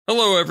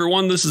Hello,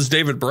 everyone. This is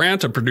David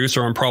Brandt, a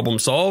producer on Problem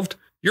Solved.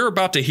 You're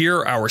about to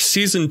hear our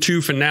Season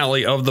 2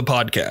 finale of the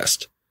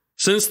podcast.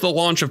 Since the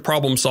launch of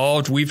Problem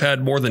Solved, we've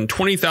had more than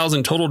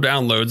 20,000 total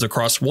downloads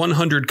across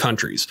 100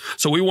 countries,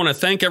 so we want to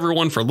thank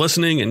everyone for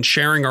listening and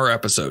sharing our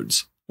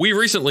episodes. We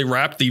recently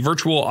wrapped the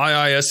virtual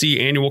IISE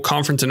Annual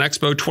Conference and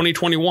Expo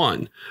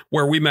 2021,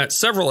 where we met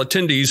several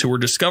attendees who were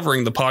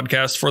discovering the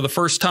podcast for the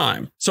first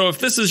time. So if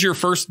this is your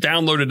first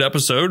downloaded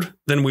episode,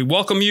 then we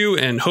welcome you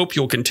and hope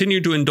you'll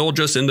continue to indulge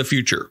us in the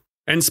future.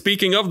 And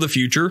speaking of the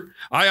future,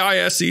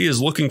 IISE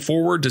is looking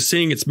forward to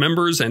seeing its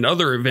members and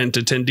other event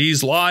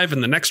attendees live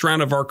in the next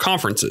round of our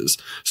conferences,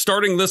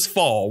 starting this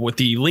fall with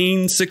the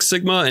Lean Six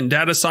Sigma and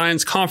Data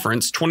Science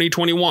Conference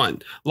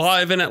 2021,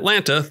 live in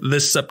Atlanta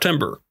this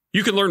September.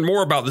 You can learn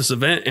more about this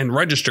event and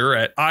register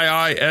at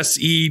iise.org/Lean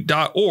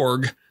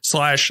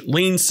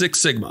Six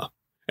Sigma.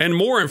 And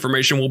more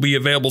information will be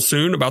available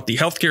soon about the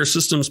Healthcare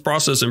Systems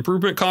Process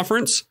Improvement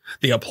Conference,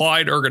 the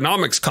Applied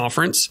Ergonomics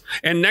Conference,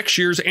 and next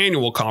year's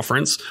annual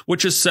conference,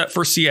 which is set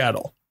for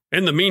Seattle.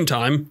 In the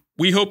meantime,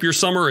 we hope your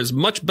summer is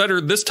much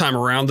better this time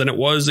around than it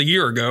was a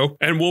year ago,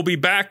 and we'll be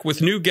back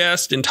with new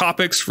guests and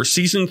topics for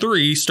Season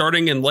 3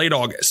 starting in late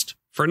August.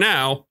 For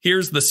now,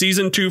 here's the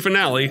Season 2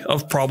 finale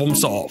of Problem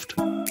Solved.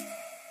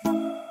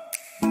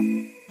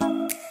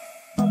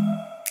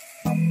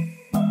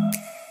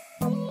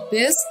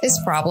 This is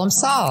Problem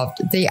Solved,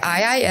 the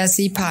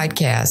IISE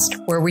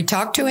podcast, where we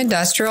talk to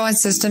industrial and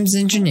systems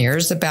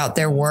engineers about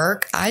their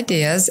work,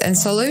 ideas, and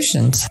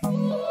solutions.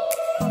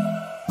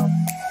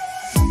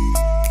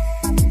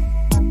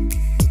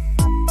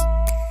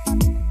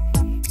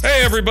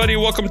 Hey everybody,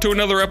 welcome to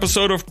another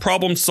episode of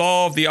Problem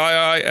Solved, the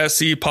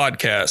IISE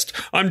podcast.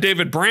 I'm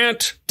David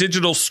Brandt,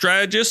 digital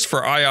strategist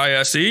for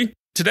IISE.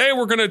 Today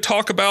we're going to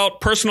talk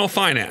about personal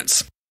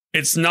finance.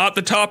 It's not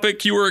the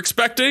topic you were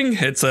expecting.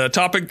 It's a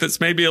topic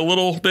that's maybe a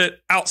little bit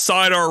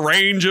outside our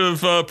range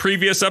of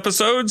previous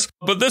episodes,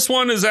 but this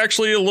one is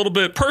actually a little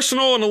bit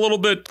personal and a little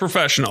bit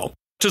professional.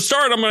 To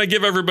start, I'm going to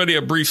give everybody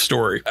a brief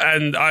story,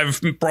 and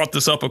I've brought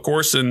this up, of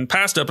course, in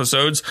past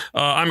episodes.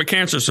 I'm a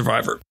cancer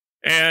survivor.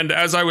 And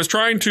as I was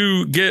trying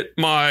to get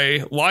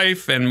my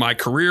life and my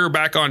career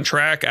back on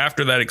track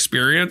after that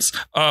experience,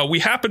 we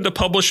happened to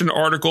publish an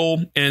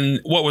article in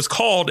what was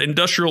called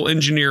Industrial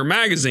Engineer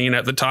Magazine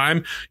at the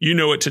time. You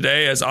know it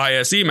today as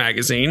ISE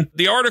Magazine.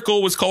 The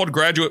article was called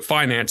Graduate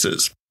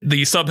Finances.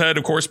 The subhead,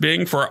 of course,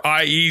 being for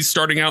IEs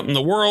starting out in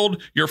the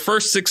world, your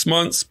first 6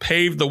 months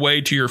paved the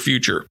way to your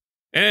future.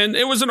 And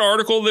it was an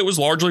article that was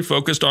largely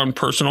focused on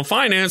personal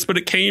finance, but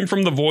it came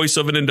from the voice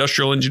of an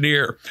industrial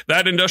engineer.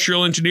 That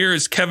industrial engineer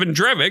is Kevin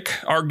Drevik,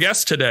 our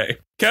guest today.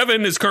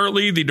 Kevin is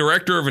currently the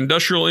Director of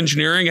Industrial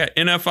Engineering at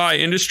NFI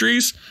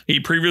Industries.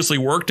 He previously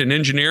worked in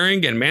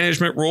engineering and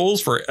management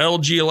roles for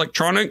LG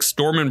Electronics,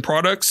 Dorman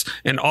Products,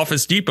 and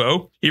Office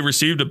Depot. He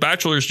received a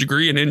bachelor's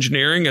degree in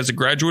engineering as a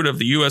graduate of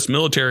the U.S.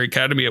 Military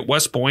Academy at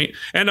West Point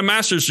and a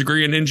master's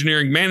degree in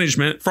engineering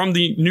management from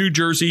the New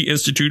Jersey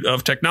Institute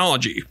of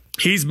Technology.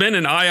 He's been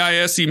an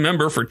IISE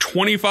member for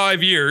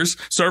 25 years,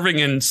 serving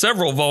in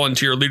several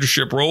volunteer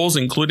leadership roles,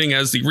 including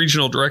as the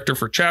regional director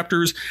for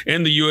chapters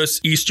in the U.S.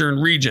 Eastern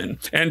region.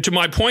 And to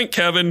my point,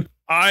 Kevin,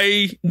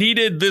 I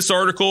needed this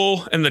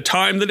article and the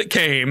time that it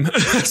came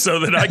so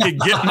that I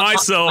could get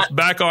myself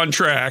back on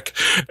track.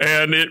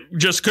 And it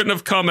just couldn't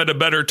have come at a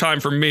better time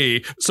for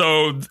me.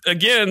 So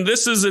again,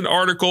 this is an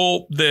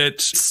article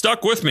that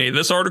stuck with me.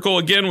 This article,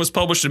 again, was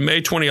published in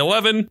May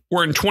 2011.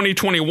 We're in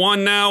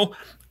 2021 now.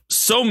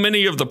 So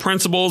many of the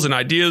principles and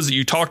ideas that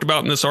you talked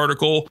about in this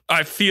article,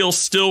 I feel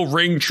still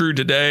ring true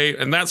today.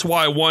 And that's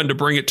why I wanted to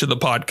bring it to the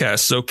podcast.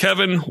 So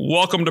Kevin,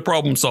 welcome to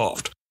Problem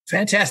Solved.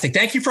 Fantastic.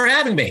 Thank you for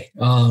having me.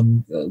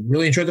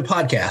 Really enjoyed the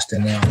podcast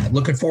and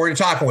looking forward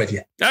to talking with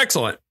you.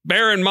 Excellent.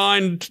 Bear in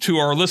mind to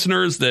our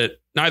listeners that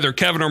neither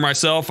Kevin or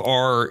myself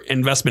are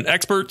investment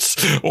experts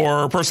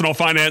or personal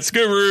finance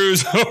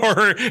gurus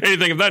or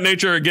anything of that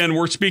nature. Again,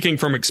 we're speaking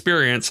from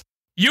experience.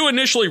 You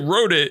initially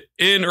wrote it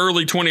in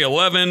early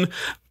 2011.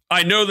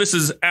 I know this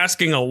is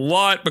asking a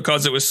lot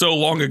because it was so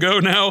long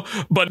ago now,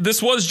 but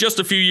this was just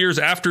a few years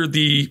after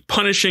the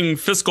punishing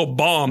fiscal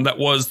bomb that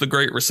was the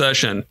Great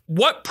Recession.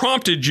 What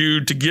prompted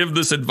you to give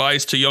this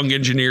advice to young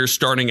engineers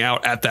starting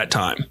out at that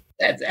time?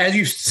 As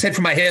you said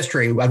from my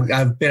history,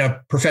 I've been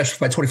a professor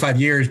for about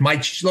 25 years.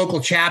 My local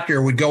chapter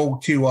would go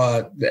to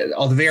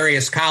all the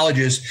various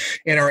colleges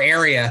in our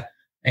area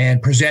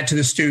and present to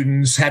the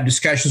students, have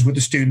discussions with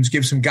the students,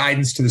 give some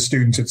guidance to the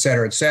students, et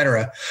cetera, et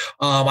cetera.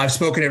 I've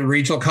spoken at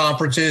regional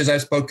conferences.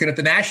 I've spoken at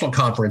the national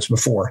conference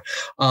before.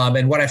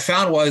 And what I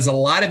found was a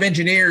lot of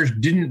engineers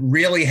didn't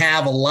really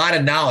have a lot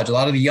of knowledge, a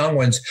lot of the young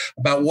ones,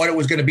 about what it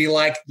was going to be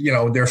like,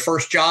 their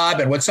first job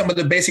and what some of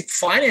the basic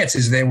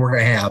finances they were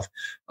going to have.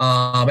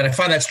 And I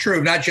find that's true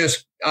of not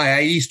just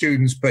IIE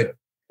students, but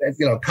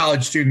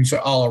college students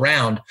all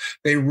around.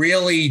 They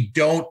really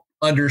don't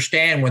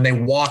understand when they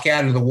walk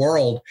out into the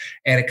world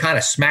and it kind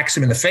of smacks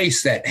them in the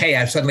face that, hey,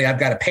 I've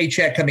got a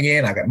paycheck coming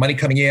in, I've got money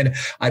coming in,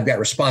 I've got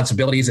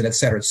responsibilities and et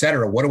cetera, et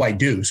cetera. What do I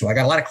do? So I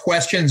got a lot of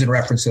questions in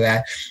reference to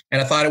that.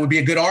 And I thought it would be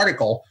a good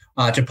article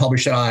to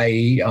publish at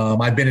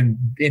IIE. I've been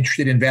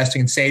interested in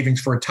investing in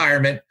savings for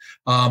retirement.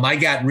 I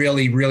got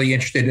really, really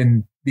interested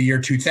in the year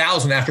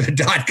 2000 after the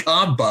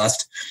dot-com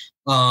bust.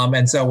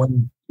 And so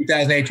when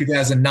 2008,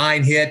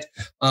 2009 hit,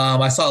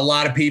 I saw a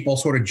lot of people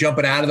sort of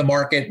jumping out of the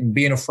market and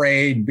being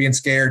afraid and being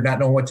scared, not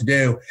knowing what to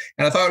do.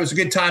 And I thought it was a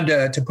good time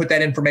to put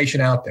that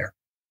information out there.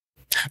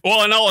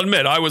 Well, and I'll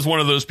admit, I was one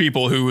of those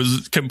people who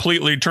was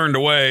completely turned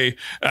away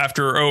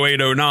after 08,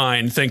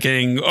 09,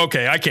 thinking,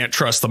 okay, I can't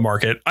trust the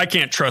market. I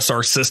can't trust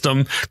our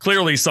system.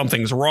 Clearly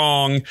something's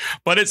wrong,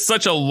 but it's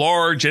such a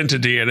large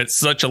entity and it's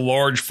such a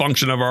large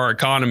function of our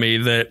economy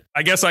that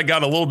I guess I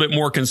got a little bit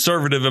more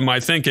conservative in my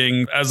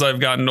thinking as I've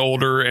gotten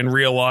older and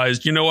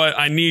realized, you know what,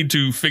 I need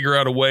to figure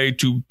out a way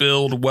to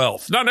build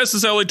wealth, not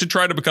necessarily to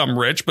try to become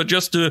rich, but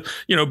just to,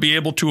 be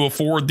able to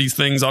afford these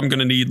things I'm going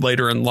to need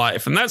later in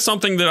life. And that's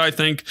something that I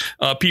think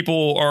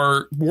people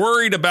are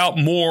worried about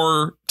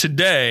more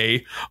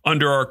today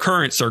under our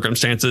current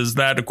circumstances,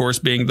 that, of course,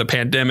 being the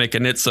pandemic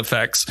and its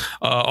effects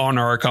on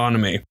our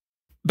economy.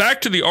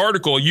 Back to the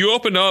article, you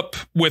open up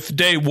with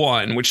day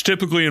one, which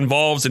typically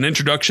involves an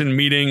introduction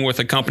meeting with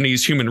a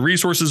company's human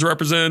resources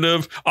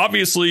representative.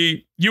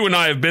 Obviously, you and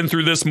I have been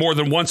through this more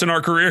than once in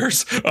our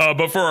careers,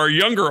 but for our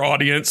younger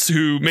audience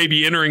who may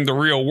be entering the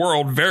real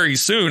world very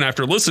soon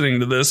after listening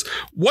to this,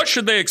 what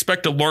should they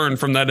expect to learn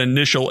from that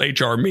initial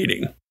HR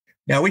meeting?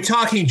 Now, are we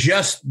talking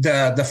just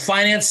the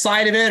finance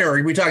side of it, or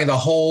are we talking the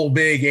whole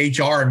big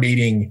HR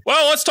meeting?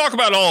 Well, let's talk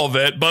about all of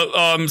it,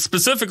 but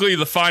specifically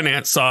the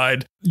finance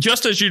side.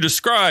 Just as you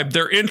described,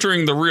 they're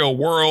entering the real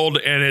world,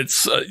 and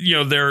it's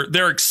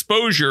their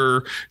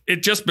exposure.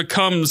 It just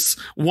becomes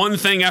one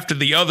thing after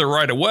the other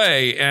right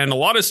away, and a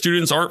lot of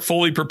students aren't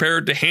fully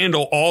prepared to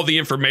handle all the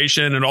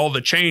information and all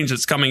the change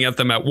that's coming at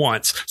them at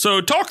once.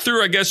 So, talk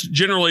through, I guess,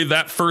 generally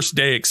that first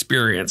day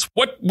experience.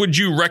 What would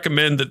you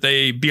recommend that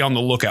they be on the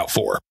lookout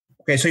for?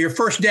 Okay, so your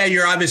first day,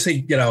 you're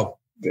obviously,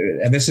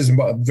 and this is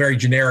a very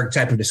generic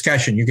type of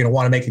discussion. You're going to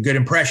want to make a good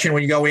impression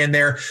when you go in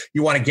there.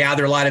 You want to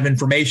gather a lot of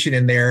information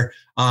in there.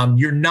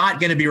 You're not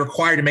going to be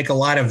required to make a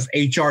lot of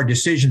HR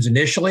decisions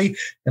initially.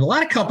 And a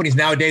lot of companies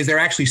nowadays, they're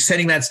actually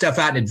sending that stuff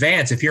out in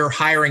advance. If your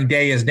hiring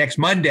day is next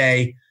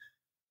Monday,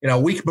 a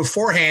week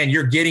beforehand,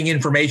 you're getting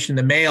information in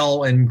the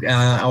mail and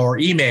or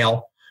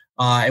email.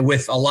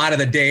 With a lot of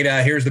the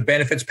data, here's the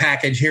benefits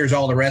package, here's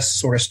all the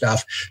rest sort of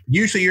stuff.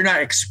 Usually you're not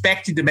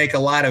expected to make a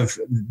lot of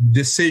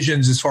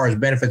decisions as far as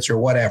benefits or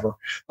whatever.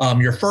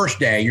 Your first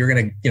day, you're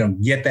going to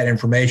get that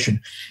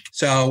information.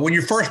 So when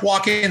you first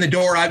walk in the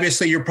door,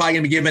 obviously you're probably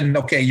going to be given,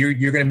 okay, you're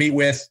going to meet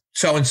with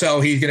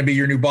so-and-so. He's going to be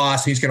your new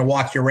boss. He's going to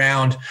walk you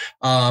around.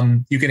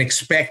 You can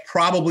expect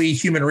probably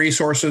human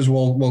resources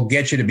will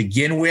get you to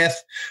begin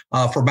with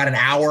for about an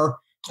hour.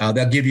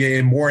 They'll give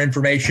you more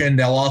information.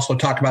 They'll also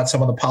talk about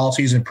some of the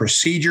policies and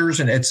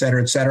procedures and et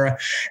cetera, et cetera.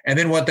 And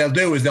then what they'll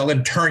do is they'll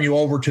then turn you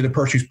over to the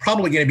person who's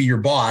probably going to be your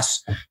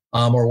boss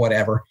or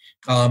whatever.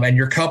 And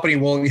your company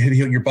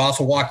your boss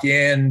will walk you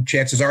in.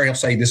 Chances are he'll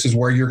say, this is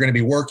where you're going to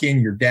be working,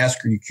 your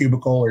desk or your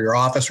cubicle or your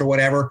office or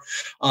whatever.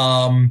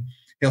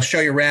 He'll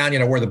show you around,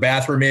 where the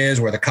bathroom is,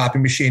 where the copy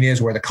machine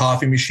is, where the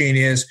coffee machine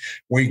is,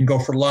 where you can go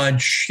for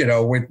lunch,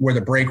 where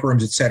the break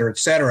rooms, et cetera, et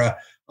cetera.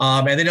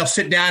 And then he'll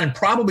sit down and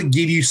probably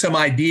give you some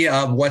idea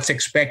of what's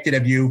expected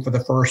of you for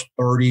the first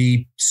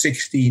 30,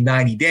 60,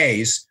 90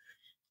 days.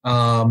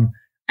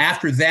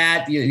 After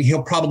that,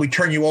 he'll probably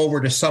turn you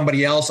over to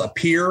somebody else, a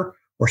peer,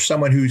 or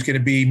someone who's going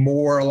to be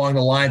more along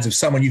the lines of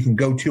someone you can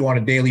go to on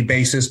a daily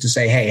basis to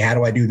say, hey, how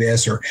do I do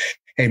this? Or,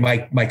 hey,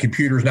 my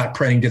computer's not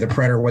printing to the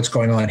printer. What's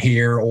going on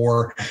here?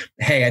 Or,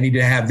 hey, I need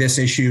to have this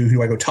issue. Who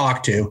do I go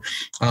talk to?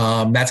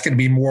 That's going to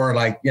be more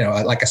like,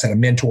 like I said, a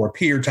mentor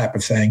peer type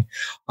of thing.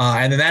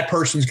 And then that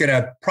person's going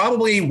to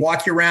probably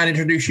walk you around,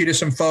 introduce you to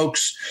some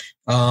folks.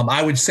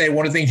 I would say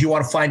one of the things you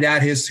want to find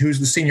out is who's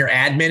the senior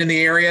admin in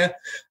the area.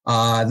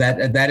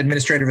 That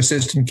administrative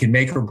assistant can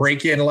make or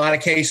break you in a lot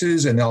of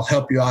cases, and they'll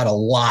help you out a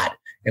lot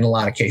in a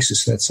lot of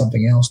cases. So that's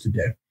something else to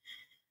do.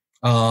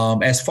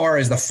 As far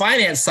as the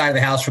finance side of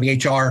the house for the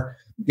HR,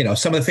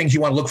 some of the things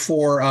you want to look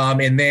for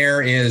in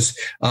there is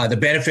the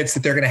benefits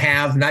that they're going to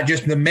have, not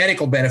just the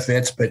medical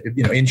benefits, but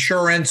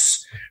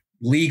insurance,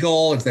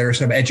 legal, if there are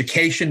some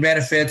education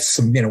benefits,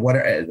 some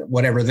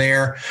whatever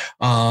there,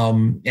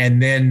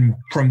 and then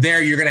from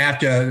there you're going to have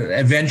to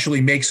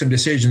eventually make some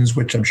decisions,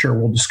 which I'm sure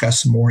we'll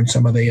discuss some more in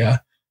some of the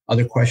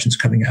other questions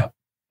coming up.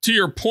 To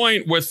your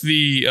point with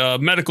the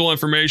medical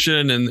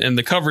information and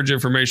the coverage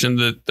information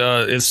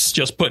that is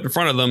just put in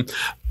front of them,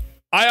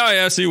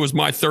 IISE was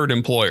my third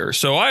employer.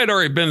 So I had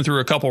already been through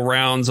a couple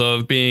rounds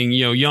of being,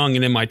 young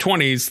and in my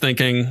 20s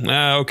thinking,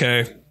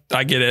 okay,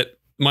 I get it.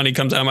 Money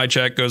comes out of my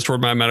check, goes toward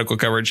my medical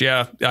coverage.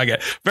 Yeah, I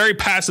get very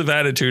passive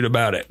attitude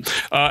about it.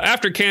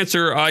 After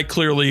cancer, I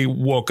clearly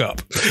woke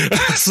up.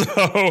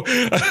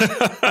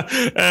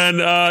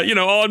 And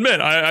I'll admit,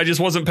 I just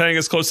wasn't paying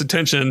as close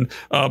attention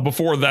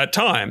before that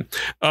time.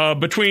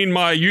 Between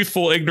my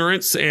youthful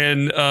ignorance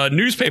and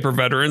newspaper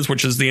veterans,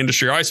 which is the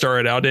industry I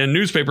started out in,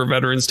 newspaper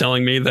veterans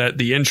telling me that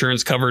the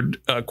insurance covered,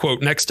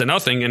 quote, next to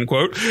nothing, end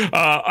quote,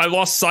 I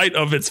lost sight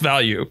of its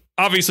value.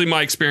 Obviously,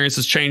 my experience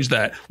has changed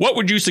that. What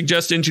would you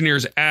suggest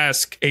engineers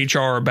ask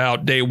HR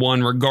about day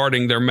one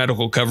regarding their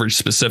medical coverage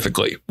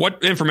specifically?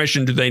 What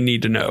information do they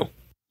need to know?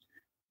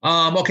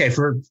 Okay,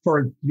 for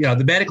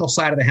the medical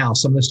side of the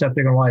house, some of the stuff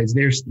they're going to want is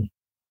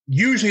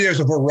there's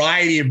a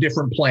variety of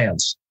different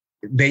plans.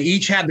 They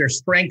each have their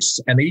strengths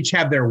and they each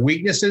have their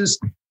weaknesses.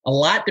 A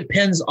lot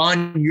depends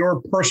on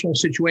your personal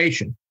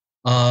situation.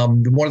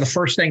 One of the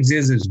first things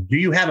is do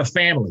you have a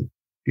family? Do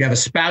you have a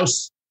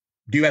spouse?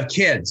 Do you have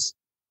kids?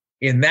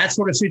 In that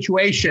sort of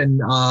situation,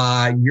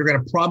 you're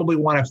going to probably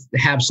want to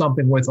have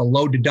something with a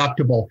low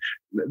deductible.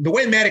 The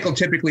way medical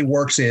typically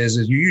works is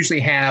you usually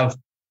have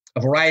a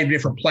variety of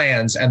different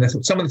plans. And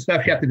some of the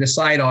stuff you have to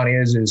decide on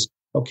is,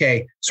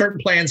 okay,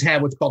 certain plans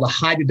have what's called a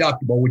high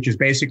deductible, which is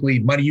basically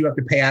money you have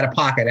to pay out of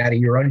pocket, out of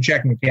your own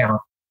checking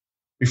account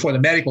before the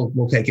medical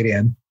will take it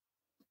in.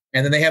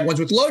 And then they have ones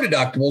with low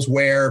deductibles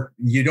where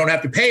you don't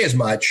have to pay as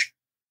much,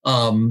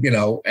 and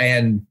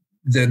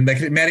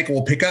the medical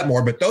will pick up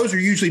more, but those are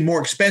usually more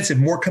expensive.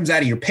 More comes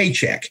out of your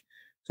paycheck.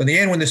 So in the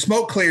end, when the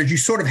smoke clears, you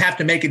sort of have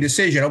to make a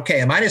decision.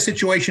 Okay, am I in a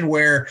situation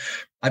where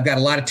I've got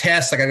a lot of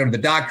tests? I got to go to the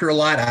doctor a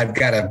lot. I've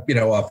got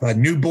a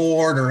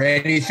newborn or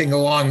anything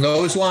along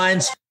those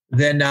lines.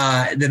 Then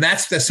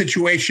that's the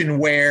situation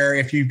where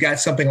if you've got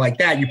something like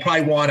that, you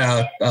probably want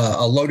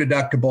a low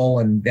deductible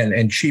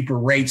and cheaper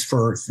rates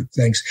for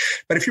things.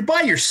 But if you're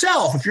by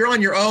yourself, if you're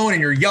on your own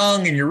and you're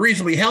young and you're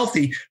reasonably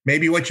healthy,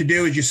 maybe what you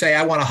do is you say,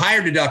 I want a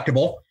higher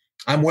deductible.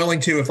 I'm willing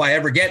to, if I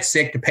ever get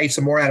sick, to pay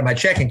some more out of my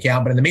checking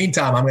account. But in the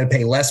meantime, I'm going to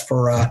pay less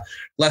for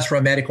my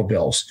medical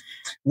bills.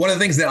 One of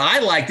the things that I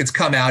like that's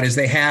come out is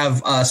they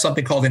have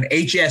something called an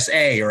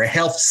HSA, or a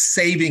health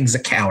savings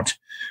account.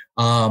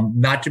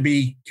 Not to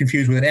be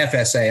confused with an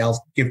FSA.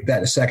 I'll give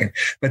that a second.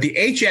 But the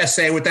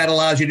HSA, what that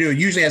allows you to do, it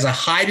usually has a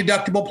high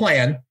deductible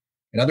plan.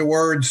 In other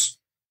words,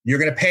 you're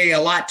going to pay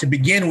a lot to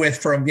begin with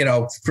for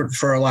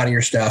a lot of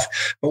your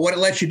stuff. But what it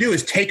lets you do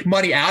is take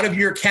money out of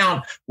your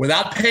account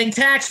without paying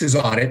taxes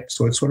on it.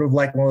 So it's sort of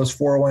like one of those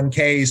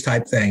 401ks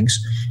type things.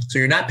 So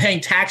you're not paying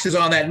taxes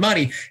on that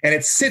money, and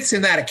it sits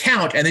in that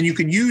account, and then you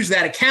can use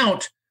that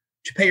account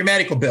to pay your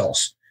medical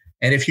bills.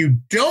 And if you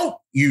don't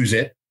use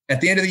it at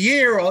the end of the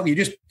year, well, you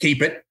just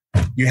keep it.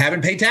 You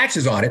haven't paid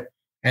taxes on it.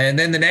 And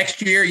then the next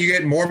year you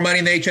get more money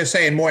in the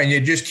HSA and more, and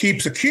it just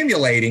keeps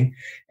accumulating.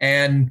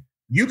 And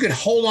you could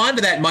hold on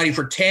to that money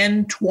for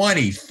 10,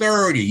 20,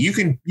 30. You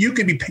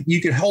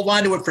could hold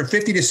on to it for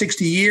 50 to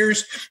 60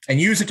 years and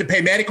use it to pay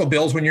medical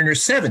bills when you're in your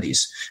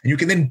 70s.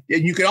 And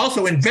you could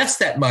also invest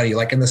that money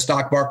like in the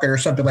stock market or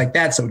something like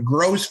that, so it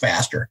grows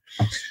faster.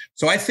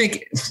 So I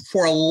think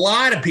for a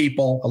lot of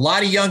people, a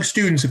lot of young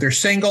students, if they're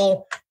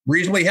single,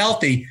 reasonably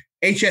healthy,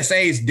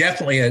 HSA is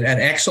definitely an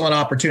excellent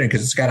opportunity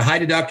because it's got a high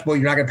deductible.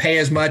 You're not going to pay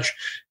as much.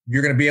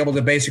 You're going to be able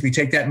to basically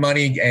take that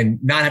money and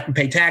not have to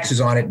pay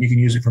taxes on it. And you can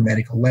use it for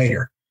medical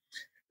later.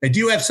 They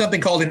do have something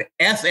called an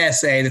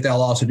FSA that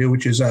they'll also do,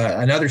 which is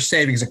another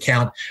savings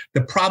account.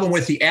 The problem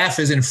with the F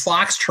is in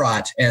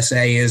Foxtrot SA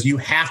is you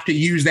have to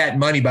use that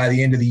money by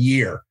the end of the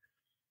year.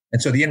 And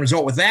so the end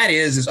result with that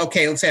is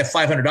okay, let's say I have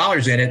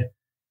 $500 in it.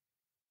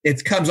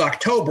 It comes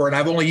October and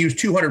I've only used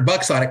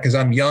 $200 on it because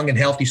I'm young and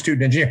healthy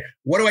student engineer.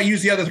 What do I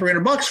use the other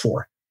 $300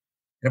 for?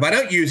 And if I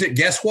don't use it,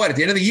 guess what? At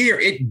the end of the year,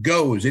 it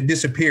goes, it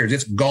disappears,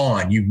 it's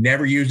gone. You've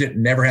never used it,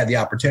 never had the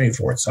opportunity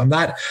for it. So I'm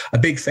not a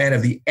big fan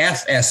of the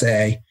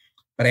FSA,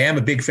 but I am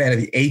a big fan of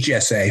the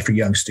HSA for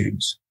young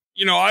students.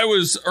 I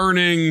was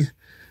earning,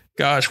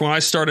 when I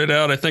started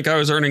out, I think I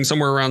was earning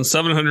somewhere around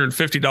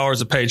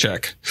 $750 a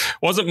paycheck.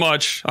 Wasn't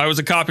much. I was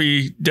a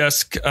copy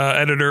desk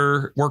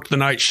editor, worked the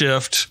night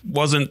shift,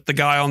 wasn't the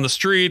guy on the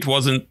street,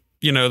 wasn't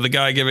the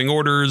guy giving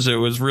orders. It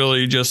was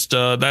really just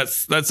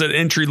that's an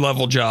entry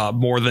level job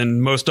more than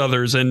most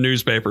others in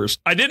newspapers.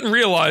 I didn't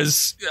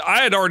realize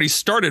I had already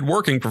started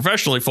working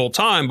professionally full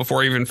time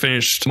before I even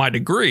finished my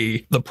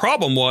degree. The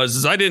problem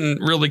was I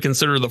didn't really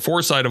consider the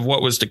foresight of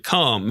what was to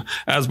come,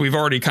 as we've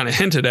already kind of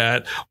hinted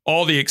at,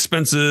 all the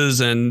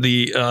expenses and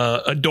the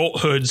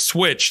adulthood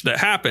switch that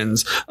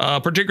happens,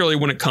 particularly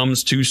when it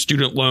comes to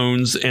student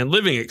loans and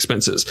living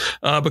expenses.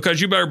 Because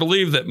you better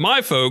believe that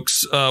my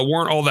folks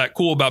weren't all that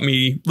cool about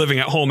me living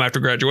at home after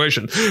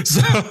graduation.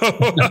 So,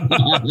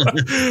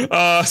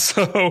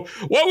 so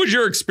what was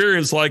your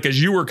experience like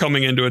as you were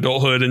coming into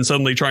adulthood and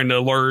suddenly trying to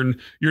learn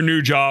your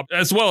new job,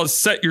 as well as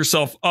set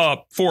yourself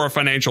up for a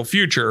financial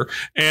future?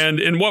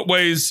 And in what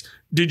ways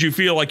did you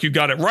feel like you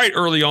got it right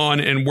early on,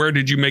 and where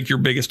did you make your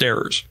biggest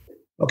errors?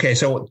 Okay,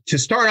 so to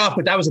start off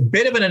with, that was a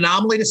bit of an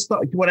anomaly to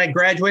start when I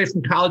graduated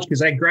from college,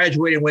 because I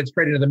graduated and went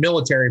straight into the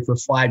military for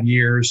 5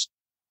 years.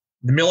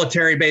 The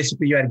military,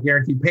 basically, you had a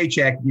guaranteed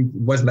paycheck. It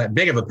wasn't that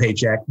big of a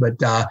paycheck,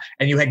 but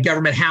and you had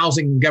government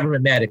housing and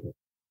government medical.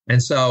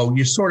 And so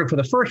you sort of, for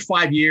the first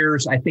 5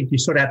 years, I think you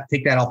sort of have to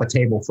take that off the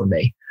table for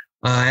me.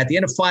 At the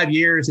end of 5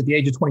 years, at the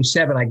age of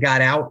 27, I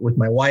got out with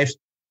my wife.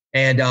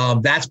 And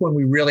that's when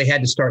we really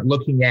had to start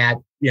looking at,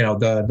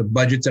 the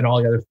budgets and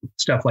all the other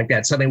stuff like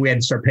that. Suddenly we had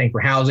to start paying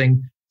for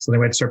housing. Suddenly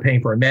we had to start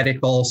paying for a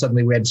medical.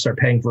 Suddenly we had to start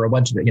paying for a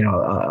bunch of,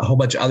 a whole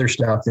bunch of other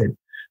stuff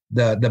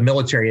the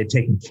military had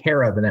taken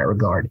care of in that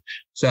regard.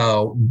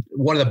 So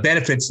one of the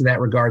benefits in that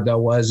regard,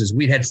 though, is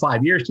we'd had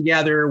 5 years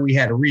together. We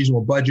had a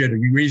reasonable budget, a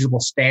reasonable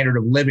standard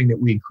of living that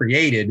we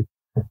created.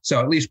 So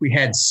at least we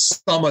had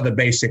some of the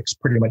basics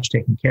pretty much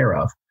taken care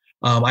of.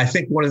 I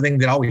think one of the things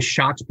that always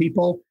shocks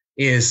people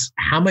is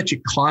how much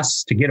it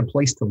costs to get a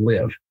place to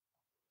live.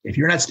 If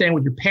you're not staying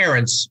with your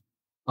parents,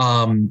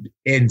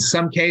 in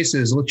some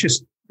cases,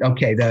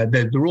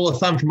 the rule of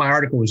thumb from my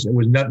article was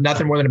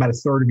nothing more than about a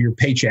third of your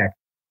paycheck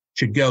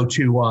should go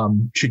to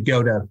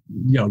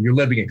your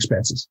living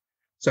expenses.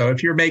 So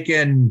if you're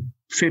making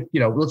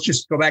let's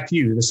just go back to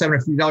you, the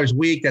 $750 a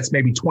week, that's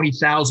maybe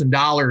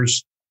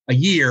 $20,000 a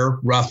year,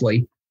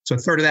 roughly. So a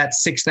third of that,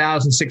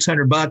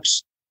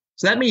 $6,600.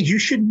 So that means you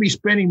shouldn't be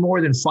spending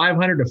more than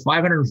 $500 to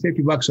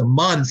 $550 a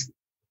month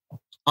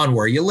on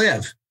where you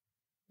live.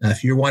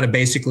 If you want to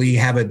basically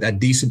have a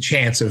decent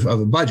chance of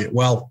a budget.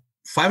 Well,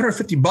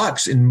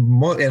 $550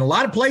 in a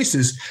lot of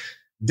places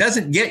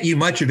doesn't get you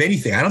much of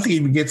anything. I don't think it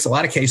even gets a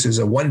lot of cases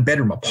a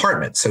 1-bedroom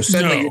apartment. So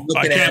suddenly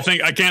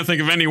I can't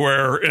think of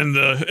anywhere in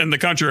the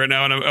country right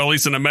now, at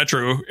least in a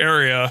metro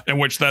area, in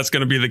which that's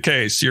going to be the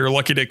case. You're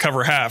lucky to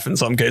cover half in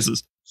some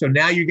cases. So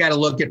now you got to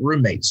look at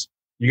roommates.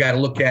 You got to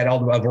look at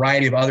a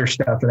variety of other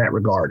stuff in that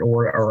regard,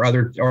 or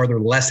other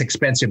less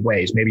expensive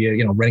ways, maybe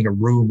renting a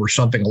room or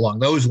something along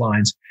those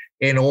lines,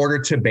 in order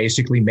to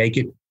basically make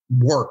it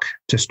work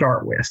to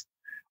start with.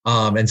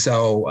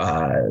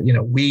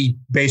 We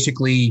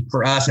basically,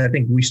 for us, I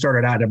think we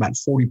started out at about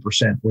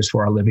 40% was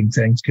for our living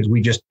things, because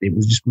we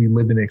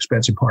lived in an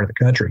expensive part of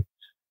the country.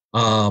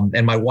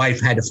 And my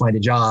wife had to find a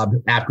job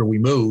after we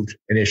moved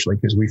initially,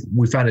 because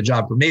we found a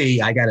job for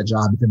me. I got a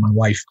job, but then my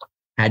wife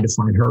had to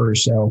find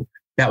hers. So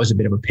that was a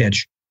bit of a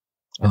pinch.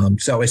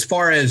 So as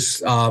far as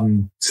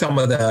some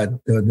of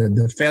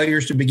the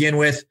failures to begin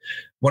with,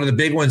 one of the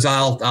big ones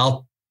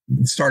I'll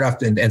start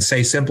off and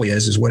say simply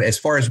is as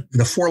far as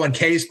the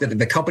 401ks,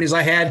 the companies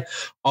I had,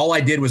 all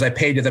I did was I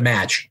paid to the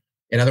match.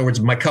 In other words,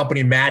 my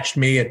company matched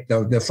me at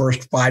the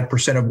first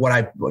 5% of what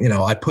I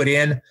put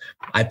in.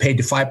 I paid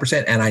to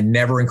 5% and I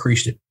never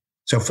increased it.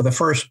 So for the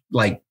first,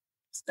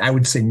 I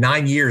would say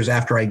 9 years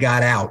after I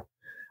got out,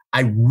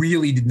 I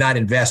really did not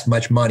invest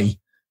much money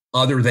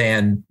other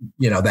than,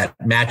 that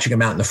matching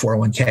amount in the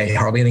 401k,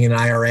 hardly anything in an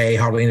IRA,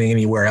 hardly anything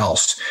anywhere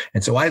else.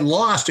 And so I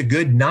lost a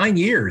good 9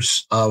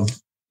 years of,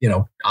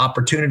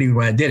 opportunity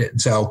when I did it. And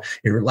so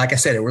like I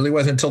said, it really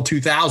wasn't until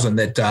 2000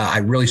 that I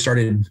really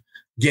started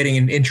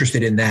getting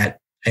interested in that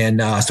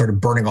and started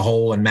burning a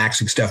hole and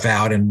maxing stuff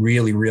out and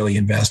really, really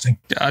investing.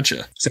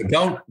 Gotcha. So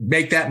don't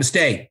make that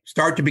mistake.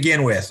 Start to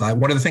begin with.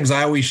 One of the things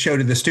I always show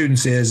to the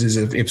students is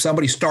if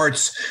somebody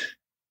starts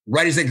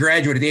right as they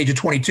graduate at the age of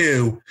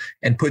 22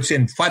 and puts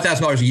in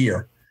 $5,000 a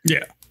year.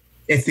 Yeah.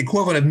 It's the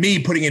equivalent of me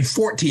putting in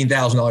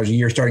 $14,000 a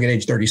year starting at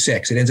age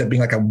 36. It ends up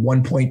being like a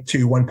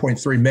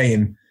 1.3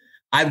 million.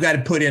 I've got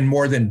to put in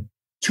more than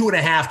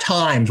 2.5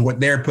 times what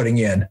they're putting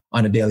in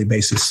on a daily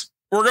basis.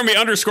 We're going to be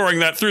underscoring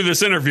that through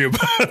this interview,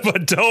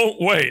 but don't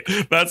wait.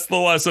 That's the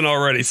lesson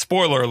already.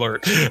 Spoiler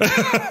alert.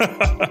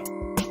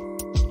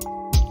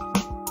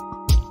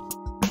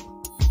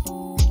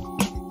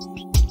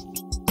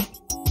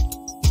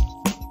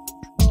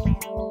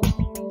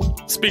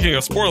 Speaking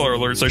of spoiler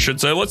alerts, I should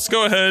say, let's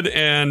go ahead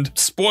and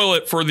spoil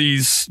it for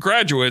these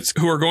graduates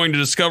who are going to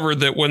discover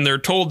that when they're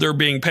told they're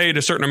being paid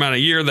a certain amount a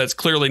year, that's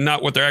clearly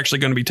not what they're actually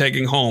going to be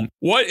taking home.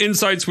 What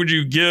insights would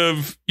you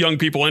give young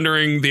people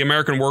entering the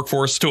American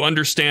workforce to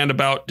understand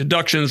about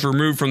deductions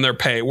removed from their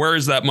pay? Where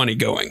is that money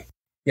going?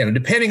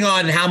 Depending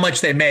on how much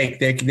they make,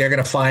 they're going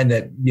to find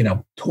that,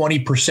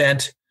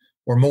 20%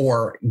 or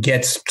more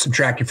gets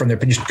subtracted from their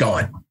pay, just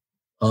gone.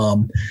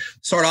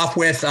 Start off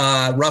with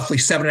roughly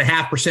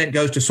 7.5%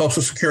 goes to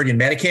Social Security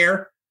and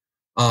Medicare.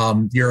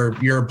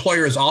 Your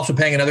employer is also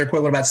paying another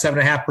equivalent about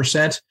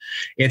 7.5%.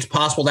 It's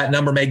possible that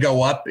number may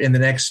go up in the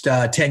next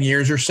 10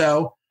 years or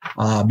so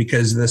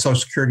because the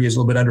Social Security is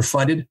a little bit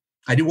underfunded.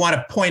 I do want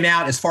to point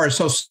out, as far as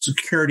Social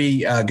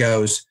Security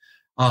goes,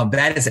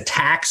 that is a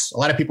tax. A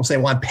lot of people say,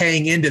 well, I'm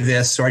paying into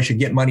this, so I should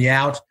get money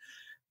out.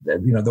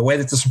 The way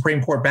that the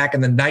Supreme Court back in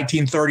the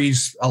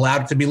 1930s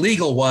allowed it to be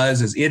legal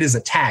is it is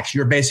a tax.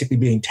 You're basically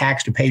being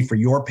taxed to pay for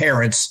your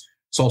parents'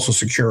 Social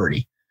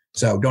Security.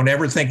 So don't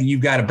ever think that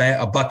you've got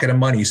a bucket of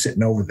money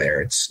sitting over there.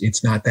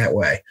 It's not that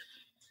way.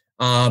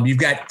 You've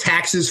got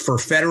taxes for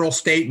federal,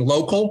 state, and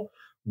local.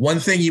 One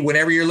thing,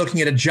 whenever you're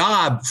looking at a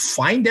job,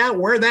 find out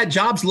where that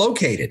job's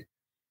located.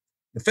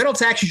 The federal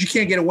taxes you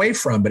can't get away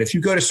from, but if you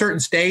go to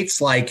certain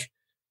states like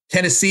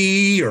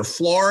Tennessee or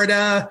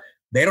Florida,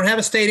 they don't have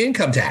a state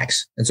income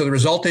tax. And so the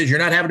result is you're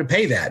not having to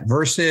pay that,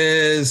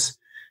 versus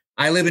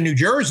I live in New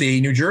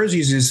Jersey. New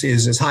Jersey's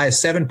is as high as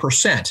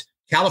 7%.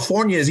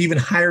 California is even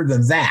higher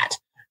than that.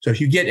 So if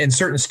you get in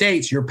certain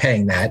states, you're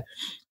paying that.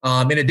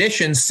 In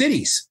addition,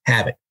 cities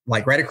have it.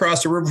 Like right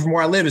across the river from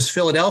where I live is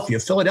Philadelphia.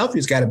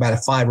 Philadelphia's got about a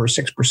 5 or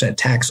 6%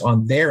 tax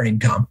on their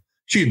income.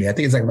 Excuse me, I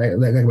think it's like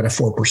about a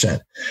 4%.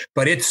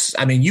 But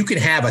you can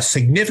have a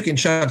significant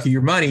chunk of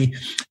your money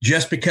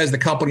just because the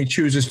company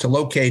chooses to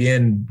locate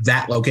in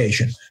that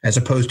location as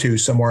opposed to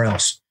somewhere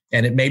else.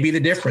 And it may be the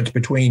difference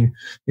between,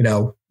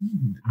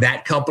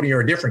 that company or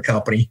a different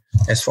company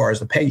as far as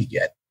the pay you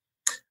get.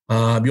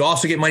 You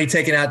also get money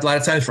taken out a lot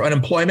of times for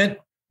unemployment.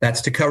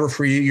 That's to cover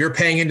for you. You're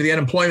paying into the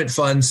unemployment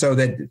fund so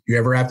that if you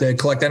ever have to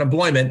collect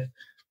unemployment,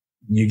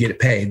 you get it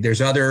paid.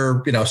 There's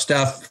other,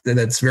 stuff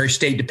that's very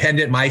state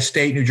dependent. My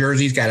state, New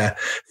Jersey's got a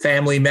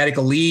family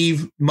medical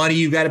leave money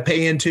you got to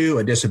pay into,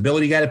 a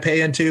disability you got to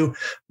pay into,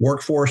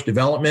 workforce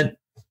development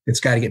it's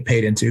got to get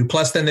paid into.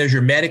 Plus, then there's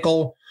your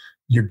medical,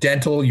 your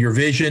dental, your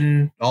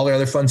vision, all the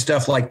other fun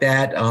stuff like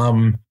that.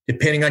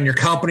 Depending on your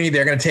company,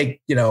 they're going to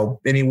take,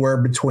 anywhere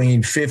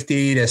between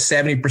 50 to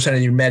 70%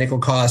 of your medical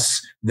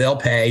costs they'll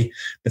pay,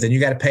 but then you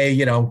got to pay,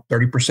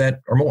 30%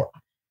 or more.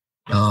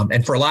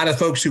 And for a lot of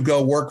folks who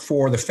go work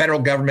for the federal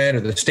government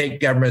or the state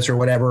governments or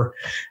whatever,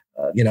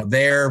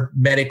 their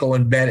medical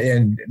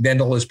and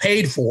dental is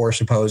paid for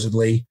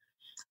supposedly.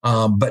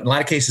 But in a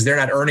lot of cases, they're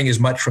not earning as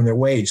much from their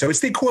wage. So it's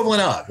the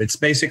equivalent of, it's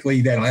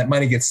basically that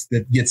money gets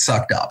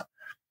sucked up.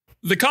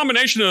 The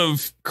combination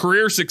of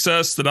career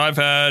success that I've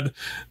had,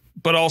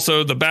 but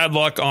also the bad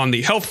luck on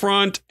the health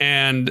front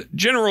and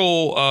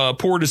general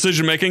poor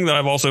decision making that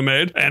I've also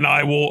made, and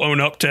I will own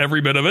up to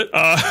every bit of it,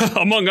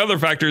 among other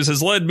factors,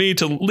 has led me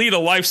to lead a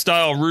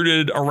lifestyle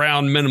rooted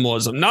around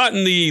minimalism, not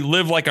in the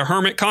live like a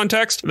hermit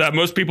context that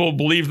most people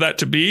believe that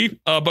to be,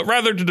 but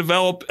rather to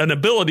develop an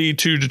ability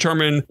to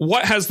determine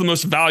what has the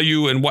most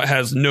value and what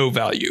has no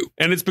value.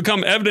 And it's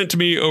become evident to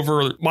me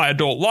over my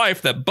adult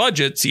life that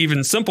budgets,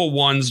 even simple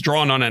ones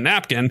drawn on a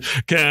napkin,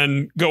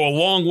 can go a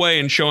long way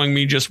in showing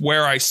me just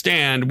where I stand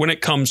when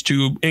it comes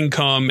to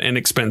income and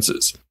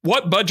expenses.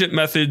 What budget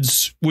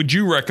methods would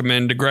you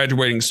recommend to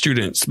graduating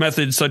students?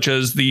 Methods such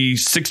as the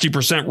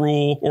 60%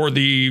 rule or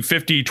the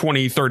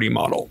 50-20-30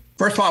 model?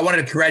 First of all, I wanted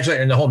to congratulate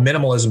you on the whole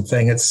minimalism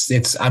thing.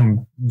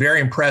 I'm very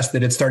impressed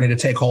that it's starting to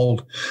take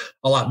hold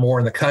a lot more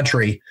in the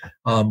country.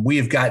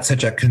 We've got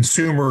such a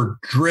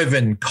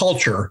consumer-driven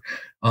culture.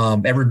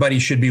 Everybody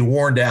should be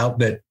warned out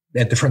that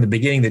from the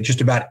beginning that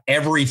just about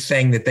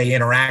everything that they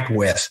interact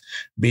with,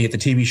 be it the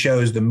TV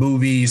shows, the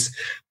movies,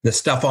 the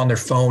stuff on their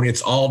phone,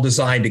 it's all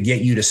designed to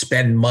get you to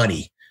spend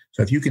money.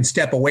 So if you can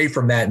step away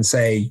from that and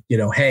say,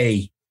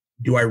 hey,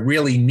 do I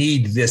really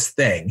need this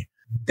thing?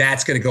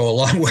 That's going to go a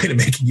long way to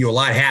making you a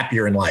lot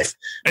happier in life.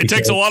 It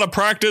takes a lot of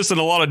practice and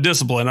a lot of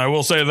discipline. I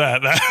will say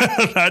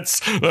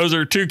that. Those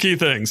are two key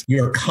things.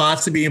 You're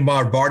constantly being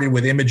bombarded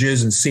with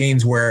images and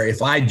scenes where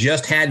if I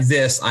just had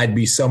this, I'd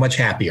be so much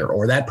happier,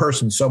 or that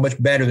person's so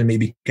much better than me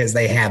because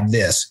they have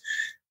this.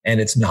 And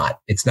it's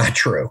not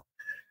true.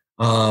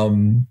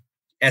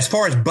 As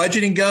far as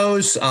budgeting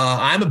goes,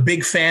 I'm a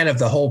big fan of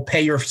the whole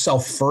pay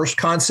yourself first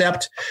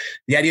concept.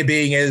 The idea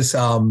being is,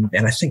 and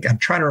I think I'm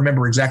trying to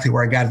remember exactly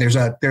where I got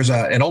it. There's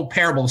an old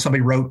parable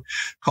somebody wrote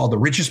called The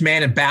Richest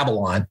Man in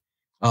Babylon,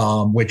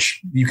 which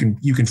you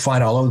can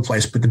find all over the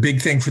place. But the big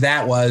thing for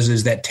that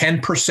is that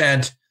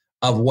 10%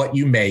 of what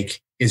you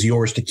make is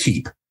yours to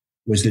keep,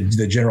 was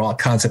the general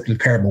concept of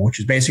the parable, which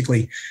is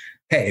basically,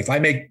 hey, if I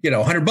make,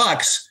 $100,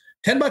 $10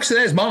 of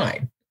that is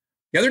mine.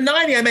 The other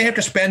 90, I may have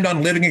to spend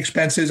on living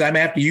expenses. I may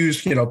have to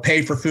use,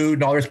 pay for food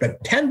and all this,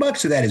 but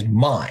 $10 of that is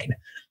mine.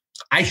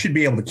 I should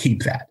be able to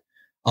keep that.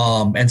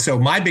 And so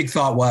my big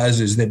thought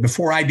is that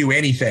before I do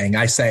anything,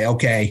 I say,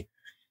 okay,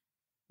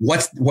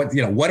 what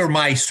are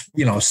my,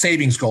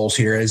 savings goals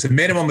here? Is the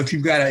minimum, if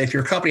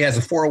your company has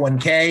a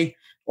 401k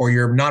or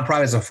your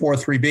nonprofit has a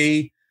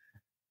 403b,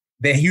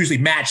 they usually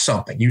match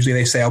something. Usually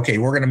they say, okay,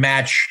 we're going to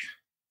match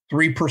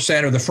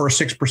 3% of the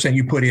first 6%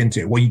 you put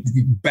into. Well,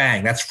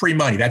 bang, that's free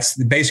money.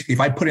 That's basically, if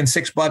I put in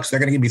 $6, they're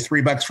going to give me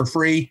 $3 for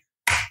free.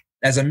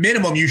 As a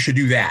minimum, you should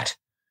do that.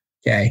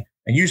 Okay.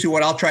 And usually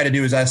what I'll try to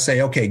do is I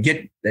say,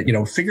 okay,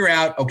 figure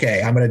out,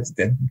 okay, I'm going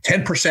to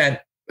 10%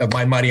 of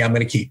my money I'm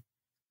going to keep.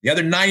 The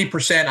other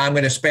 90% I'm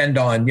going to spend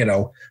on,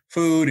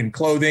 food and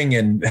clothing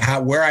and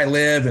where I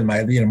live and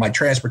my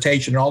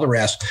transportation and all the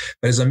rest.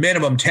 But as a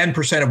minimum,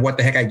 10% of what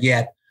the heck I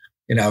get.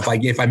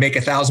 If I make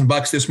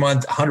 $1,000 this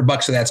month,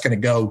 $100 of that's going to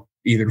go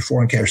either to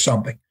 401k or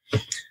something.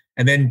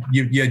 And then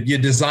you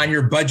design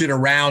your budget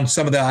around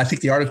some of I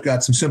think the article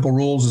got some simple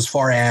rules as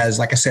far as,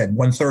 like I said,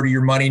 1/3 of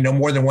your money, no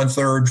more than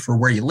 1/3 for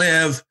where you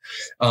live,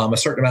 a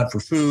certain amount for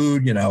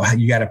food, you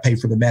got to pay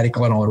for the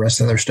medical and all the rest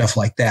of other stuff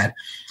like that.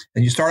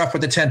 And you start off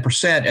with the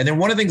 10%. And then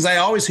one of the things I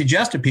always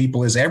suggest to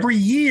people is every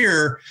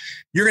year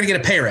you're going to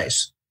get a pay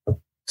raise.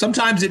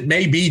 Sometimes it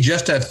may be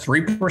just a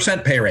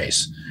 3% pay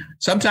raise.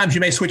 Sometimes you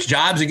may switch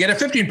jobs and get a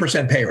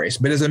 15% pay raise.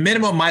 But as a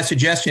minimum, my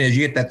suggestion is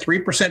you get that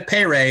 3%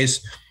 pay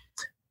raise,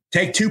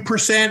 take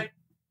 2%,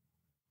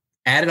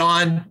 add it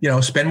on,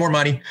 spend more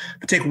money,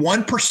 but take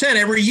 1%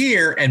 every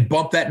year and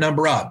bump that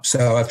number up.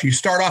 So if you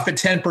start off at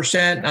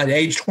 10% at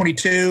age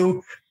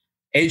 22,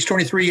 age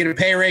 23, you get a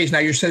pay raise. Now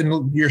you're saving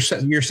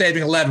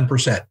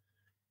 11%.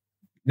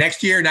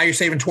 Next year, now you're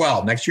saving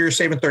 12. Next year, you're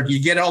saving 30.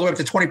 You get it all the way up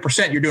to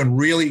 20%.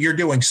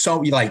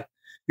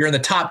 You're in the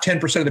top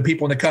 10% of the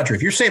people in the country.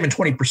 If you're saving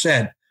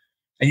 20%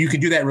 and you can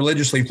do that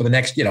religiously for the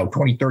next,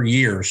 20, 30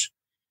 years,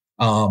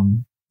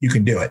 you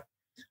can do it.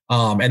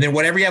 And then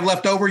whatever you have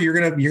left over, you're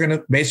going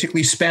to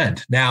basically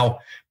spend. Now,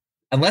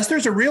 unless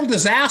there's a real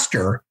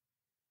disaster,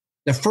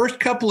 the first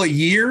couple of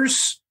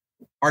years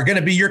are going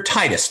to be your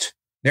tightest.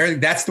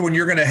 That's the one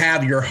you're going to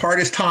have your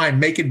hardest time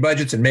making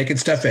budgets and making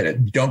stuff in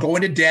it. Don't go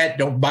into debt.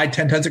 Don't buy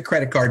 10 tons of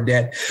credit card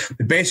debt.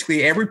 But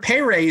basically, every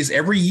pay raise,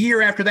 every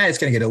year after that, it's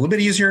going to get a little bit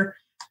easier,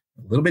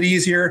 a little bit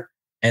easier,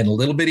 and a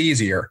little bit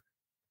easier.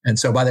 And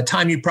so by the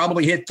time you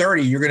probably hit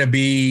 30, you're going to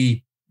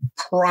be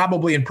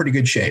probably in pretty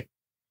good shape.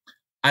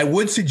 I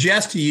would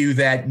suggest to you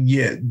that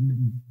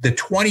the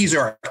 20s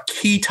are a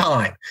key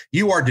time.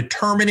 You are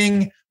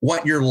determining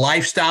what your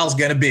lifestyle is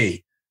going to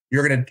be.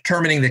 You're going to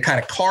determining the kind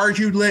of cars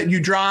you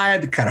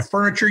drive, the kind of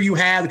furniture you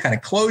have, the kind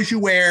of clothes you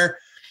wear.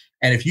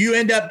 And if you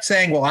end up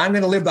saying, well, I'm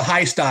going to live the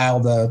high style,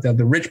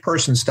 the rich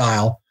person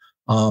style,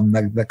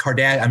 the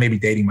Kardashian, I may be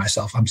dating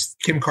myself. I'm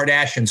Kim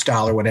Kardashian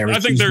style or whatever. I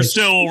think they're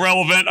still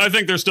relevant. I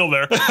think they're still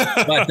there.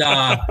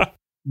 But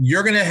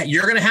you're going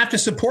to have to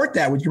support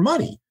that with your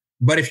money.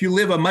 But if you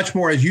live a much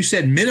more, as you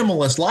said,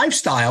 minimalist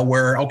lifestyle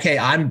where, okay,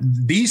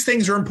 these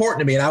things are important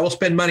to me and I will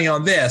spend money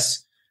on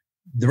this.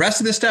 The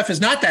rest of this stuff is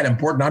not that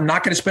important. I'm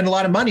not going to spend a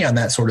lot of money on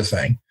that sort of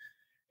thing.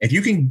 If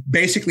you can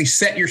basically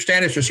set your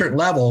standards to a certain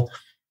level,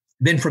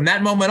 then from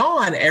that moment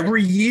on,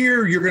 every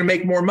year you're going to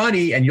make more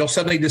money and you'll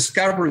suddenly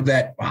discover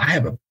that I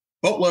have a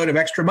boatload of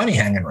extra money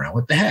hanging around.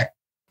 What the heck?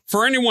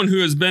 For anyone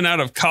who has been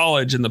out of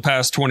college in the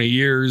past 20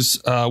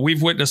 years,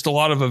 we've witnessed a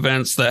lot of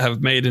events that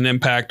have made an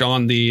impact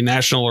on the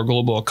national or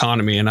global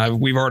economy. And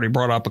we've already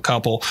brought up a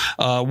couple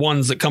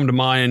ones that come to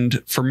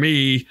mind for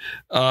me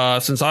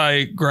since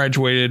I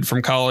graduated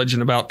from college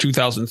in about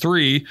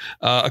 2003.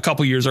 A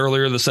couple years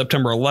earlier, the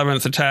September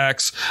 11th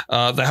attacks,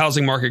 the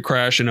housing market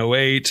crash in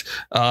 2008,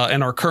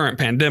 and our current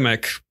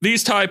pandemic.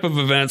 These type of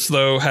events,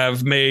 though,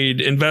 have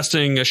made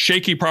investing a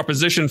shaky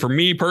proposition for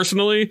me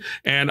personally.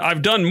 And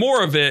I've done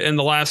more of it in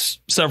the last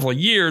several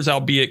years,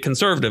 albeit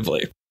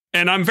conservatively.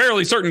 And I'm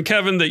fairly certain,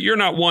 Kevin, that you're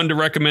not one to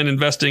recommend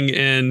investing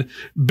in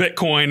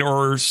Bitcoin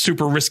or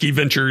super risky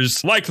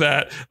ventures like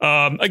that.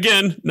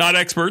 Again, not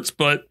experts,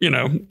 but,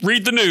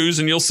 read the news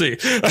and you'll see.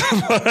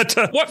 But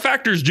what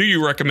factors do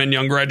you recommend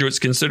young graduates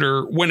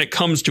consider when it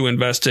comes to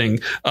investing?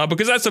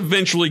 Because that's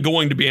eventually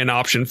going to be an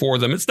option for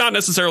them. It's not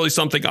necessarily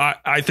something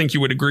I think you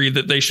would agree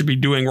that they should be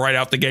doing right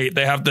out the gate.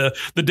 They have the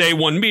day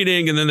one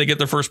meeting and then they get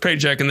their first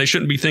paycheck and they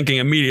shouldn't be thinking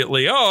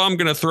immediately, oh, I'm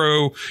going to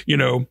throw,